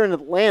course, here in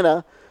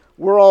Atlanta,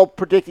 we're all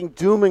predicting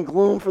doom and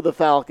gloom for the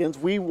Falcons.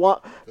 We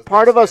want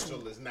part of us.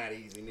 Is not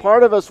easy.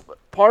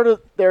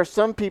 There are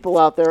some people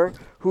out there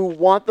who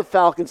want the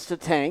Falcons to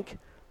tank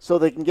so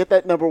they can get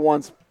that number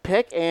 1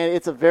 pick, and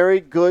it's a very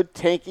good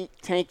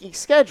tanky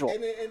schedule.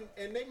 And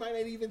they might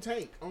not even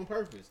tank on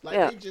purpose. Like,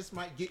 Yeah. they just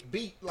might get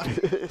beat, like,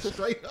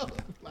 straight up.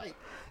 Like,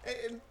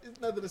 and it's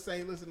nothing to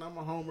say. Listen, I'm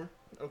a homer,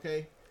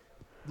 okay?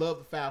 Love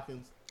the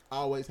Falcons.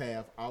 Always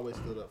have. Always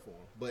stood up for them.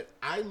 But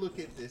I look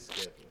at this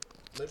schedule.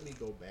 Let me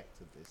go back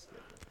to this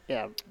schedule.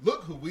 Yeah,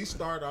 Look who we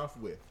start off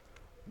with.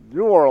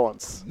 New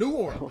Orleans. New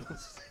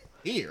Orleans.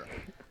 Here.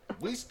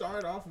 We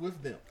start off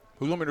with them.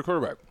 Who's going to be the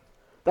quarterback?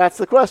 That's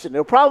the question.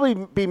 It'll probably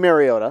be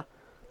Mariota.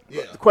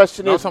 Yeah. The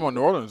question No, I'm is, talking about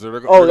New Orleans. They're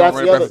that's right the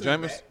back other- to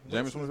Jameis. Back.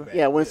 Jameis was back.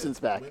 Yeah, Winston's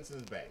back.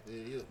 Winston's back.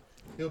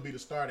 He'll be the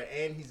starter,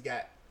 and he's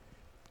got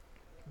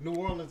New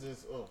Orleans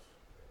is.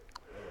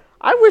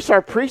 I wish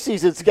our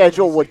preseason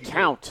schedule would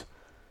count.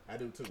 I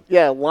do too.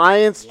 Yeah,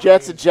 Lions,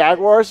 Jets, and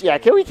Jaguars. Yeah,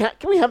 can we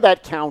have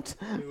that count?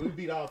 We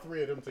beat all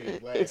 3 of them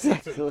teams last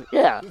Exactly. year, too.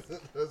 Yeah.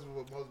 That's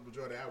what most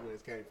majority of our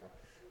wins came from.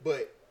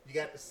 But you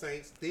got the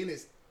Saints. Then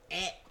it's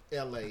at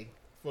L.A.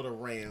 for the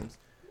Rams.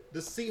 The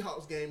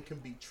Seahawks game can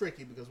be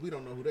tricky because we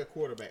don't know who their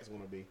quarterback's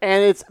going to be.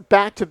 And it's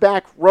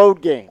back-to-back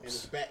road And it's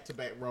games.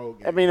 back-to-back road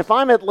games. I mean, if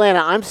I'm Atlanta,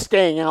 I'm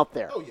staying out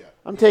there. Oh, yeah.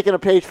 I'm taking a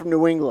page from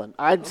New England.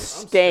 I'm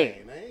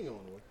staying. I ain't going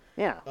nowhere.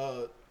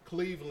 Yeah.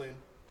 Cleveland,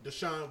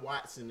 Deshaun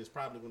Watson is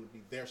probably going to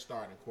be their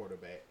starting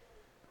quarterback.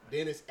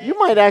 Then it's You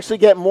might actually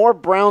get more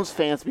Browns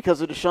fans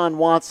because of Deshaun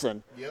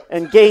Watson Yep.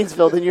 and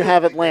Gainesville than you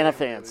have Atlanta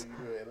fans.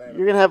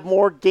 You're going to have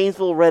more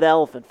Gainesville Red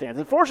Elephant fans.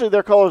 Unfortunately,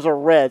 their colors are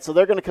red, so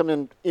they're going to come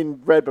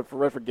in red, but for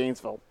red for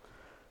Gainesville.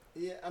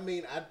 Yeah, I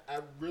mean, I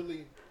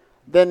really.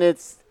 Then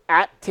it's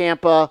at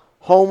Tampa,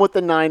 home with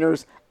the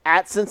Niners,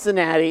 at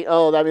Cincinnati.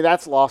 Oh, I mean,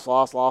 that's loss.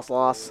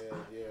 Yeah.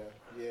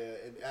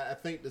 And I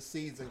think the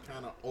season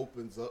kind of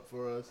opens up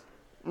for us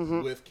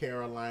with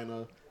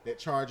Carolina. That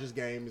Chargers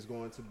game is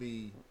going to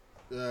be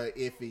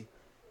iffy.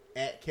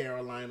 At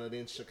Carolina,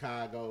 then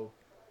Chicago.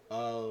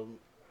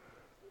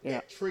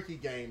 That tricky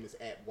game is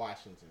at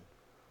Washington.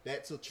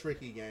 That's a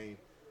tricky game.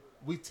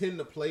 We tend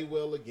to play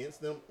well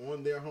against them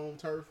on their home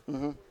turf.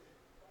 Mm-hmm.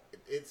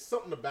 It's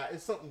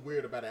something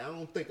weird about it. I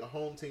don't think a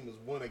home team has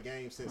won a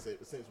game since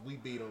we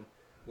beat them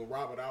when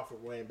Robert Alford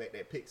ran back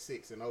that pick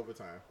 6 in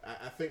overtime.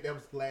 I think that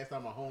was the last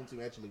time a home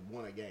team actually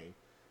won a game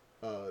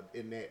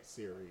in that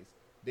series.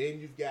 Then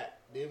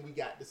we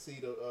got to see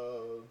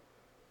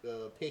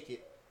the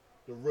Pickett,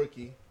 the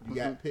rookie. You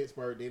got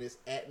Pittsburgh. Then it's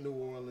at New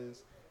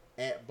Orleans,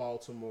 at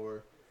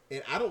Baltimore,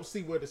 and I don't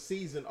see where the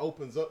season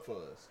opens up for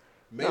us.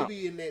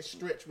 Maybe in that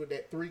stretch with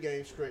that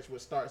 3-game stretch,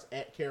 which starts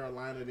at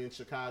Carolina, then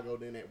Chicago,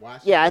 then at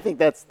Washington. Yeah, I think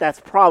that's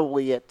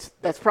probably it.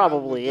 That's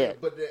probably it.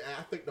 But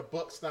I think the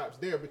buck stops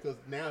there because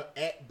now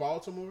at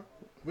Baltimore,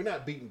 we're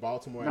not beating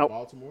Baltimore Nope. at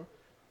Baltimore.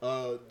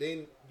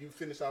 Then you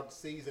finish out the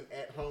season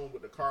at home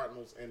with the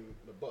Cardinals and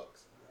the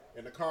Bucks,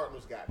 and the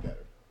Cardinals got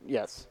better.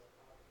 Yes.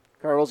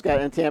 Cardinals got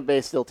in Tampa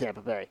Bay, still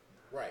Tampa Bay.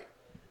 Right.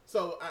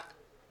 So,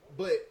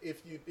 but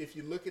if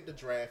you look at the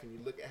draft and you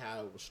look at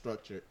how it was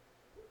structured,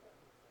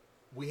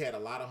 we had a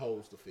lot of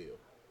holes to fill,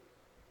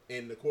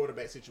 and the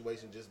quarterback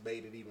situation just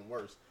made it even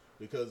worse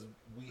because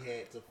we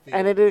had to fill.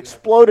 And it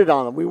exploded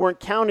on them. We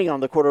weren't counting on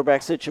the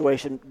quarterback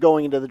situation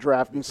going into the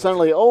draft, and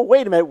suddenly, oh,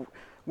 wait a minute,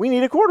 we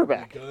need a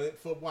quarterback. Good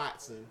for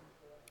Watson.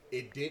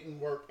 It didn't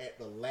work at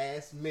the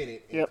last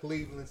minute, and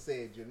Cleveland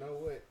said, "You know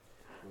what?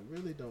 We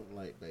really don't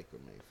like Baker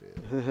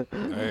Mayfield."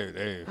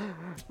 Hey.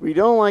 We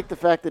don't like the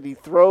fact that he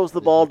throws the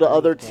ball to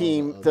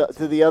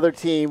the other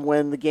team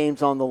when the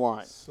game's on the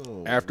line.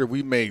 So, After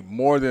we made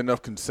more than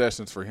enough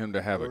concessions for him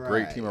to have a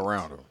great team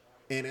around him.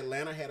 and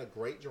Atlanta had a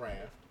great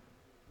draft,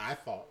 I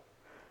thought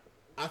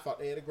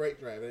they had a great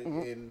draft,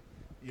 and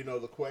you know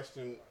the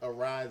question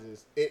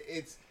arises: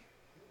 it's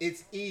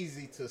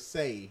easy to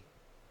say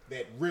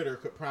that Ritter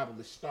could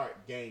probably start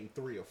game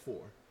 3 or 4,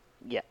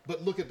 Yeah.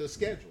 but look at the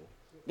schedule.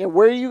 Yeah,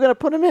 where are you going to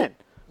put him in?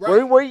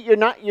 Right. Where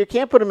you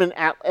can't put him in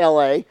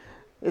L.A.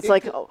 It's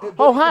like,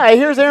 but hi,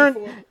 here's easy Aaron for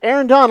him.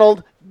 Aaron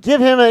Donald. Give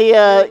him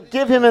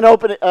an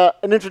open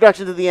an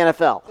introduction to the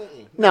NFL.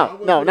 I No,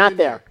 wouldn't no, put not him in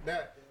there.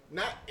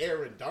 Not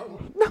Aaron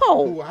Donald.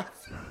 No.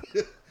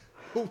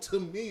 Who to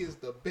me is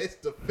the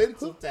best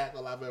defensive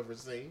tackle I've ever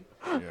seen.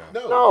 Yeah.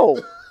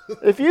 No.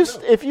 If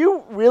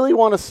you really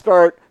want to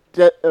start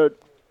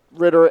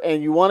Ritter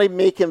and you want to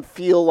make him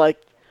feel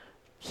like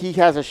he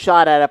has a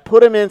shot at it,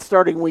 put him in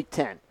starting week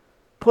 10.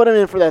 Put him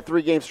in for that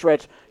 3-game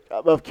stretch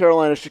of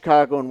Carolina,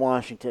 Chicago, and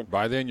Washington.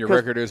 By then, your 'Cause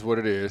record is what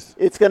it is.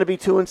 It's going to be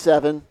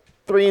 2-7,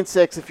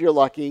 3-6 if you're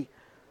lucky,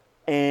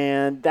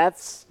 and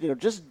that's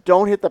just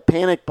don't hit the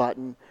panic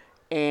button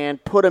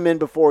and put him in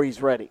before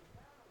he's ready.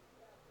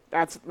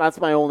 That's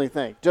my only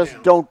thing. Just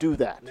Now- don't do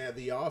that. Now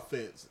the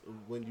offense,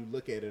 when you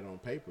look at it on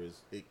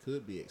papers, it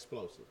could be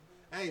explosive.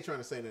 I ain't trying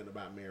to say nothing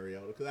about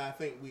Mariota because I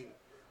think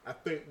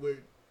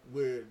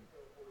we're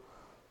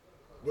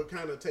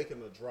kind of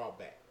taking a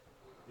drawback,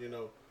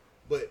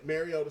 But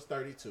Mariota's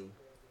 32.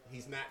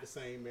 He's not the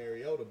same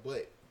Mariota,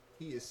 but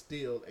he is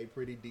still a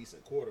pretty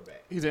decent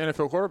quarterback. He's an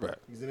NFL quarterback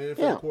He's an NFL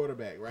Yeah.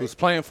 quarterback, right? who's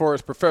playing for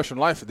his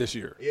professional life this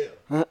year.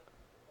 Yeah.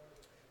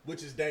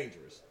 Which is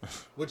dangerous.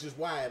 Which is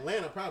why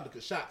Atlanta probably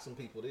could shock some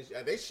people this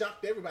year. They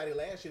shocked everybody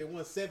last year. They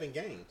won 7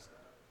 games.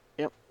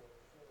 Yep.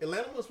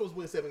 Atlanta was supposed to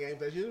win 7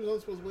 games last year. They were only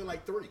supposed to win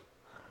like 3.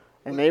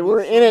 And But they were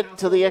in it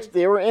to the somehow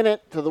they were in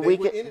it to the They were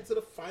weekend. in it to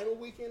the final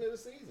weekend of the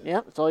season.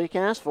 Yep, that's all you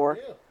can ask for.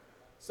 Yeah.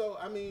 So,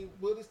 I mean,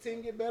 will this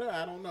team get better?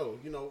 I don't know.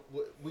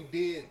 We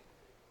did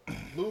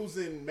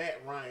losing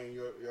Matt Ryan,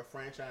 your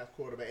franchise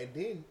quarterback, and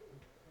then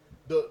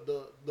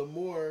the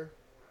more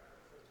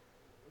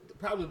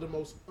probably the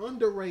most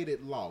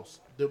underrated loss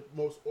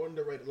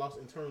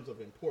in terms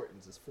of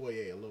importance is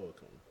Foye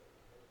Oluokun.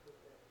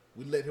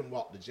 We let him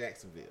walk to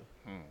Jacksonville.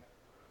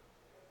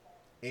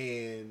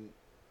 And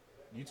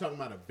you talking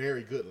about a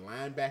very good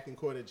linebacking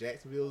core that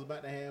Jacksonville is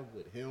about to have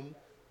with him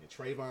and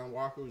Trayvon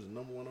Walker, who's the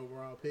number 1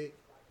 overall pick.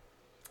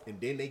 And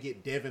then they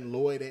get Devin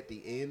Lloyd at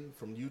the end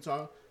from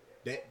Utah.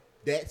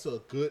 That's a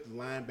good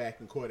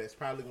linebacking core that's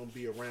probably going to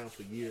be around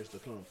for years to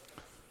come.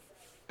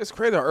 It's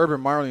crazy that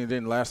Urban Meyer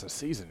didn't last a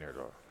season there,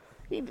 though.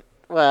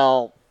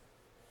 Well,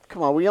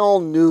 come on, we all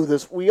knew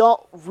this. We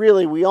all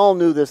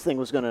knew this thing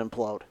was going to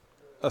implode.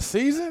 A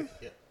season?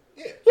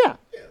 Yeah. Yeah.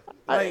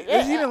 Like,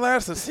 he didn't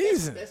last a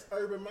season. That's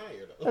Urban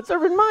Meyer, though. That's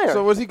Urban Meyer.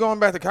 So was he going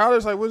back to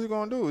college? Like, what's he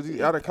going to do? Is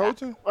he out of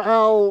coaching?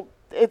 Well,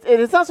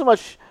 it's not so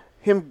much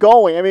him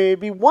going. I mean, it'd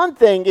be one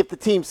thing if the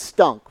team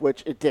stunk,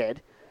 which it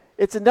did.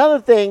 It's another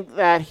thing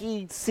that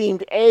he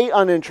seemed A,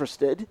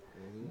 uninterested,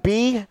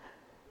 B,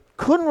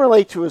 couldn't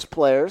relate to his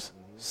players,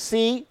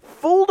 C,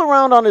 fooled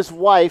around on his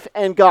wife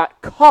and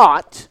got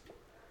caught,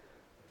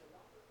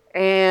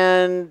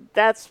 and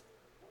that's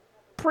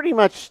pretty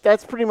much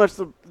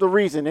the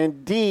reason.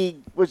 And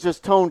D was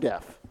just tone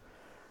deaf.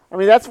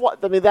 That's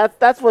what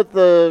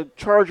the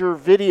Charger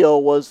video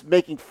was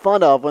making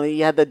fun of when he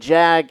had the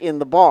Jag in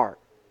the bar.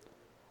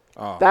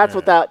 Oh, That's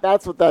man.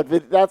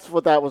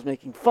 what that was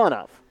making fun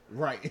of.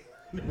 Right.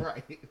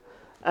 Right.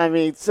 I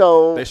mean,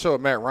 so They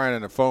showed Matt Ryan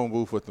in the phone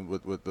booth with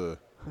the.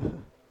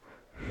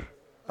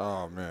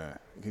 Oh man,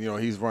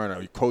 he's wearing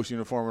a coach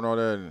uniform and all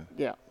that, and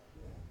yeah.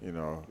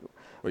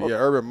 But yeah,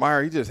 Urban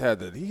Meyer,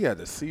 he had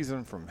the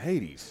season from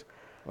Hades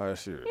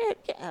last year.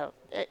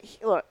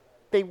 Look,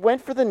 they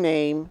went for the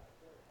name.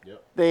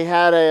 Yep. They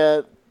had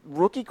a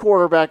rookie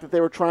quarterback that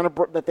they were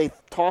that they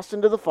tossed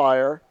into the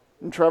fire,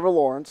 in Trevor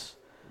Lawrence,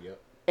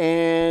 Yep.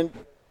 and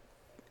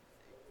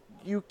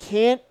you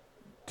can't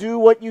do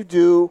what you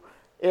do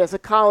as a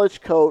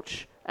college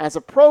coach, as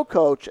a pro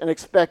coach, and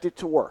expect it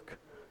to work.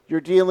 You're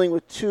dealing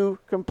with 2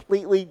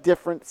 completely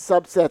different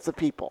subsets of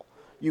people.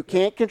 You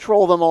can't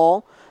control them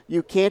all.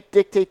 You can't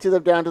dictate to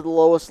them down to the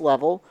lowest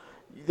level.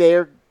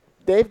 They've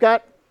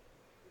got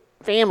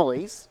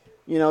families.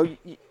 You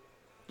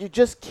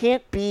just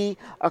can't be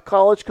a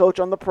college coach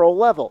on the pro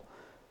level.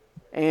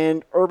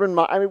 And Urban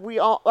Meyer, we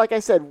all, like I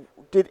said,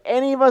 did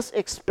any of us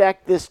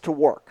expect this to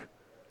work?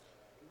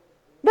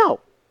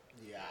 No.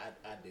 Yeah,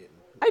 I didn't.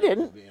 I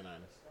didn't. Just being honest.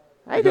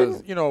 I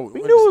Because, didn't.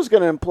 We knew it was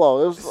going to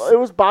implode. It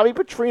was Bobby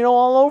Petrino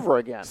all over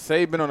again.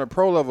 Saban on the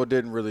pro level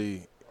didn't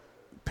really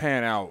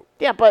pan out.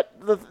 Yeah, but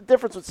the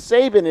difference with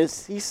Saban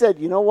is he said,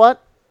 you know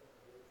what?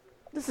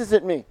 This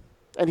isn't me.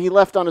 And he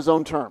left on his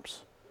own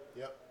terms.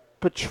 Yep.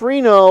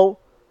 Petrino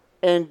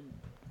and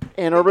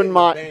Urban Didn't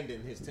Meyer.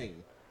 abandon his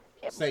team.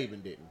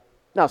 Saban didn't.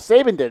 No,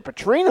 Saban did.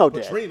 Petrino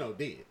did. Petrino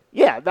did.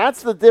 Yeah,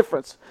 that's the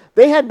difference.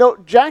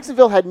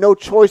 Jacksonville had no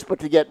choice but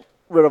to get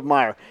rid of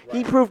Meyer. Right.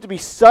 He proved to be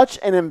such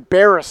an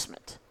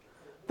embarrassment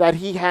that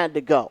he had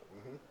to go.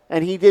 Mm-hmm.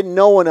 And he didn't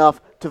know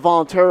enough to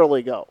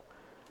voluntarily go.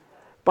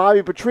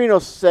 Bobby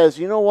Petrino says,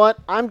 you know what?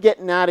 I'm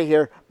getting out of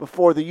here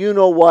before the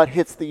you-know-what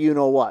hits the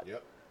you-know-what.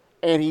 Yep.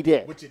 And he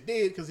did. Which it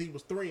did because he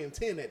was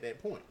 3-10 at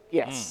that point.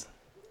 Yes.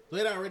 So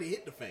it already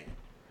hit the fan.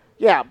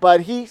 Yeah,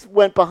 but he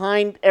went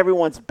behind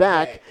everyone's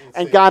back Right,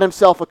 and got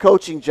himself a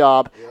coaching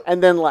job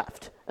and then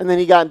left. And then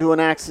he got into an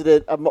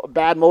accident, a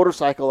bad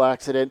motorcycle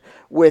accident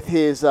with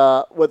his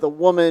with a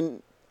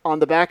woman on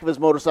the back of his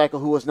motorcycle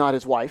who was not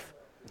his wife.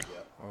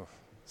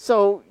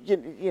 So,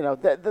 you know,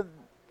 It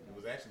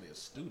was actually a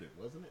student,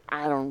 wasn't it?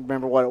 I don't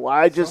remember what it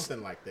was.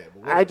 Something like that.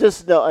 But I whatever.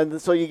 just know.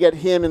 And so you get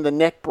him in the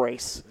neck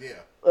brace Yeah.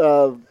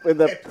 in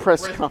the At the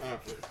press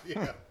conference.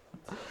 Yeah.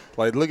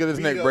 Like, look at this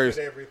Beat neck up brace.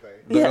 and everything.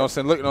 Look, Yeah. I'm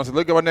saying,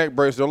 look at my neck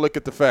brace. Don't look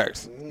at the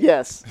facts.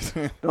 Yes.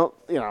 Don't,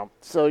 you know,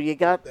 so you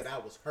got, That I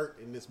was hurt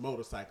in this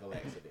motorcycle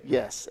accident.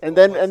 yes. And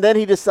then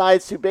he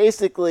decides to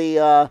basically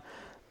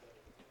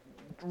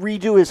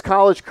redo his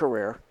college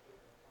career.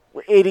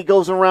 And he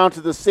goes around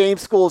to the same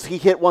schools he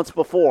hit once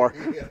before.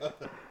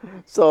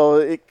 So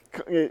it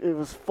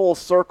was full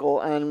circle,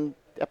 and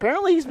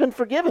apparently he's been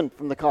forgiven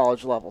from the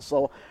college level.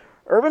 So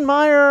Urban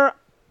Meyer,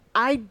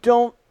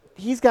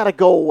 he's got to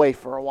go away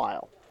for a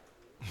while.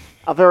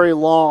 A very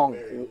long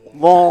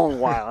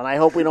while. And I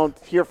hope we don't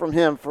hear from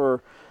him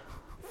for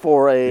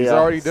a He's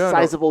already done.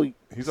 sizable.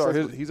 He's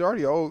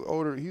already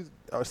older. He's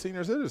a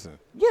senior citizen.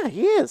 Yeah,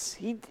 he is.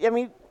 I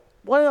mean,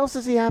 what else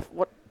does he have?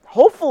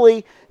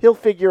 Hopefully he'll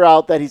figure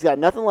out that he's got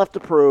nothing left to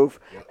prove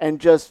and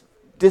just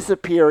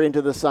disappear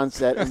into the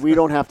sunset, and we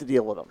don't have to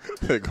deal with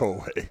him. Go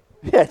away.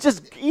 Yeah,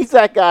 he's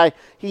that guy.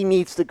 He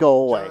needs to go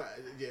away.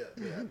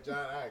 John,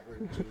 I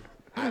agree with you.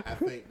 I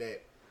think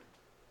that,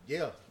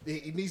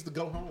 he needs to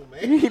go home,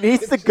 man. He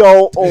needs to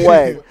go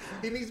away.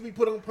 He needs to be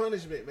put on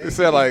punishment, man. It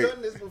said, like, He's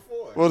done this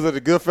before. What was it,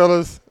 the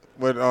Goodfellas,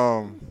 when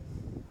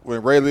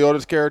Ray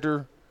Liotta's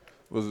character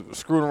was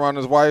screwing around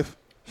his wife?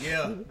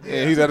 Yeah.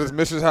 And he's at his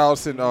missus'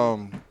 house, and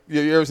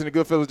you ever seen the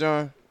Goodfellas,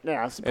 John?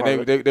 Yeah, that's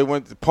And they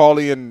went to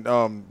Paulie and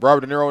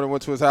Robert De Niro and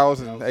went to his house,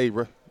 and hey,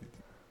 bro, you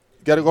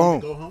gotta go home.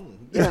 Go home.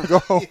 Yeah. Go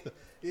home.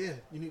 Yeah,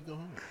 you need to go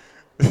home.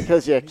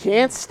 because you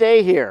can't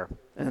stay here.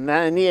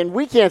 And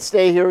we can't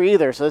stay here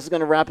either. So this is going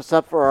to wrap us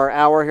up for our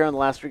hour here on the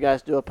Last Three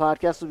Guys Do a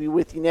Podcast. We'll be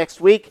with you next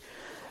week.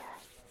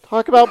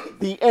 Talk about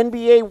the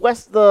NBA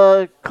West,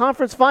 the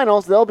conference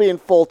finals. They'll be in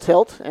full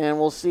tilt, and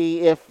we'll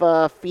see if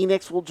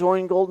Phoenix will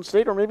join Golden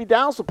State, or maybe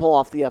Dallas will pull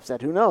off the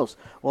upset. Who knows?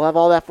 We'll have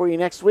all that for you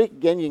next week.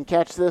 Again, you can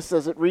catch this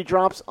as it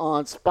redrops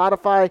on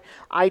Spotify,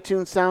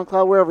 iTunes,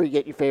 SoundCloud, wherever you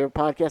get your favorite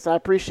podcasts. I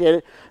appreciate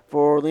it.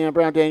 For Leon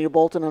Brown, Daniel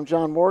Bolton, I'm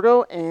John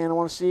Morgo, and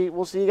we'll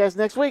see you guys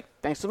next week.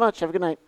 Thanks so much. Have a good night.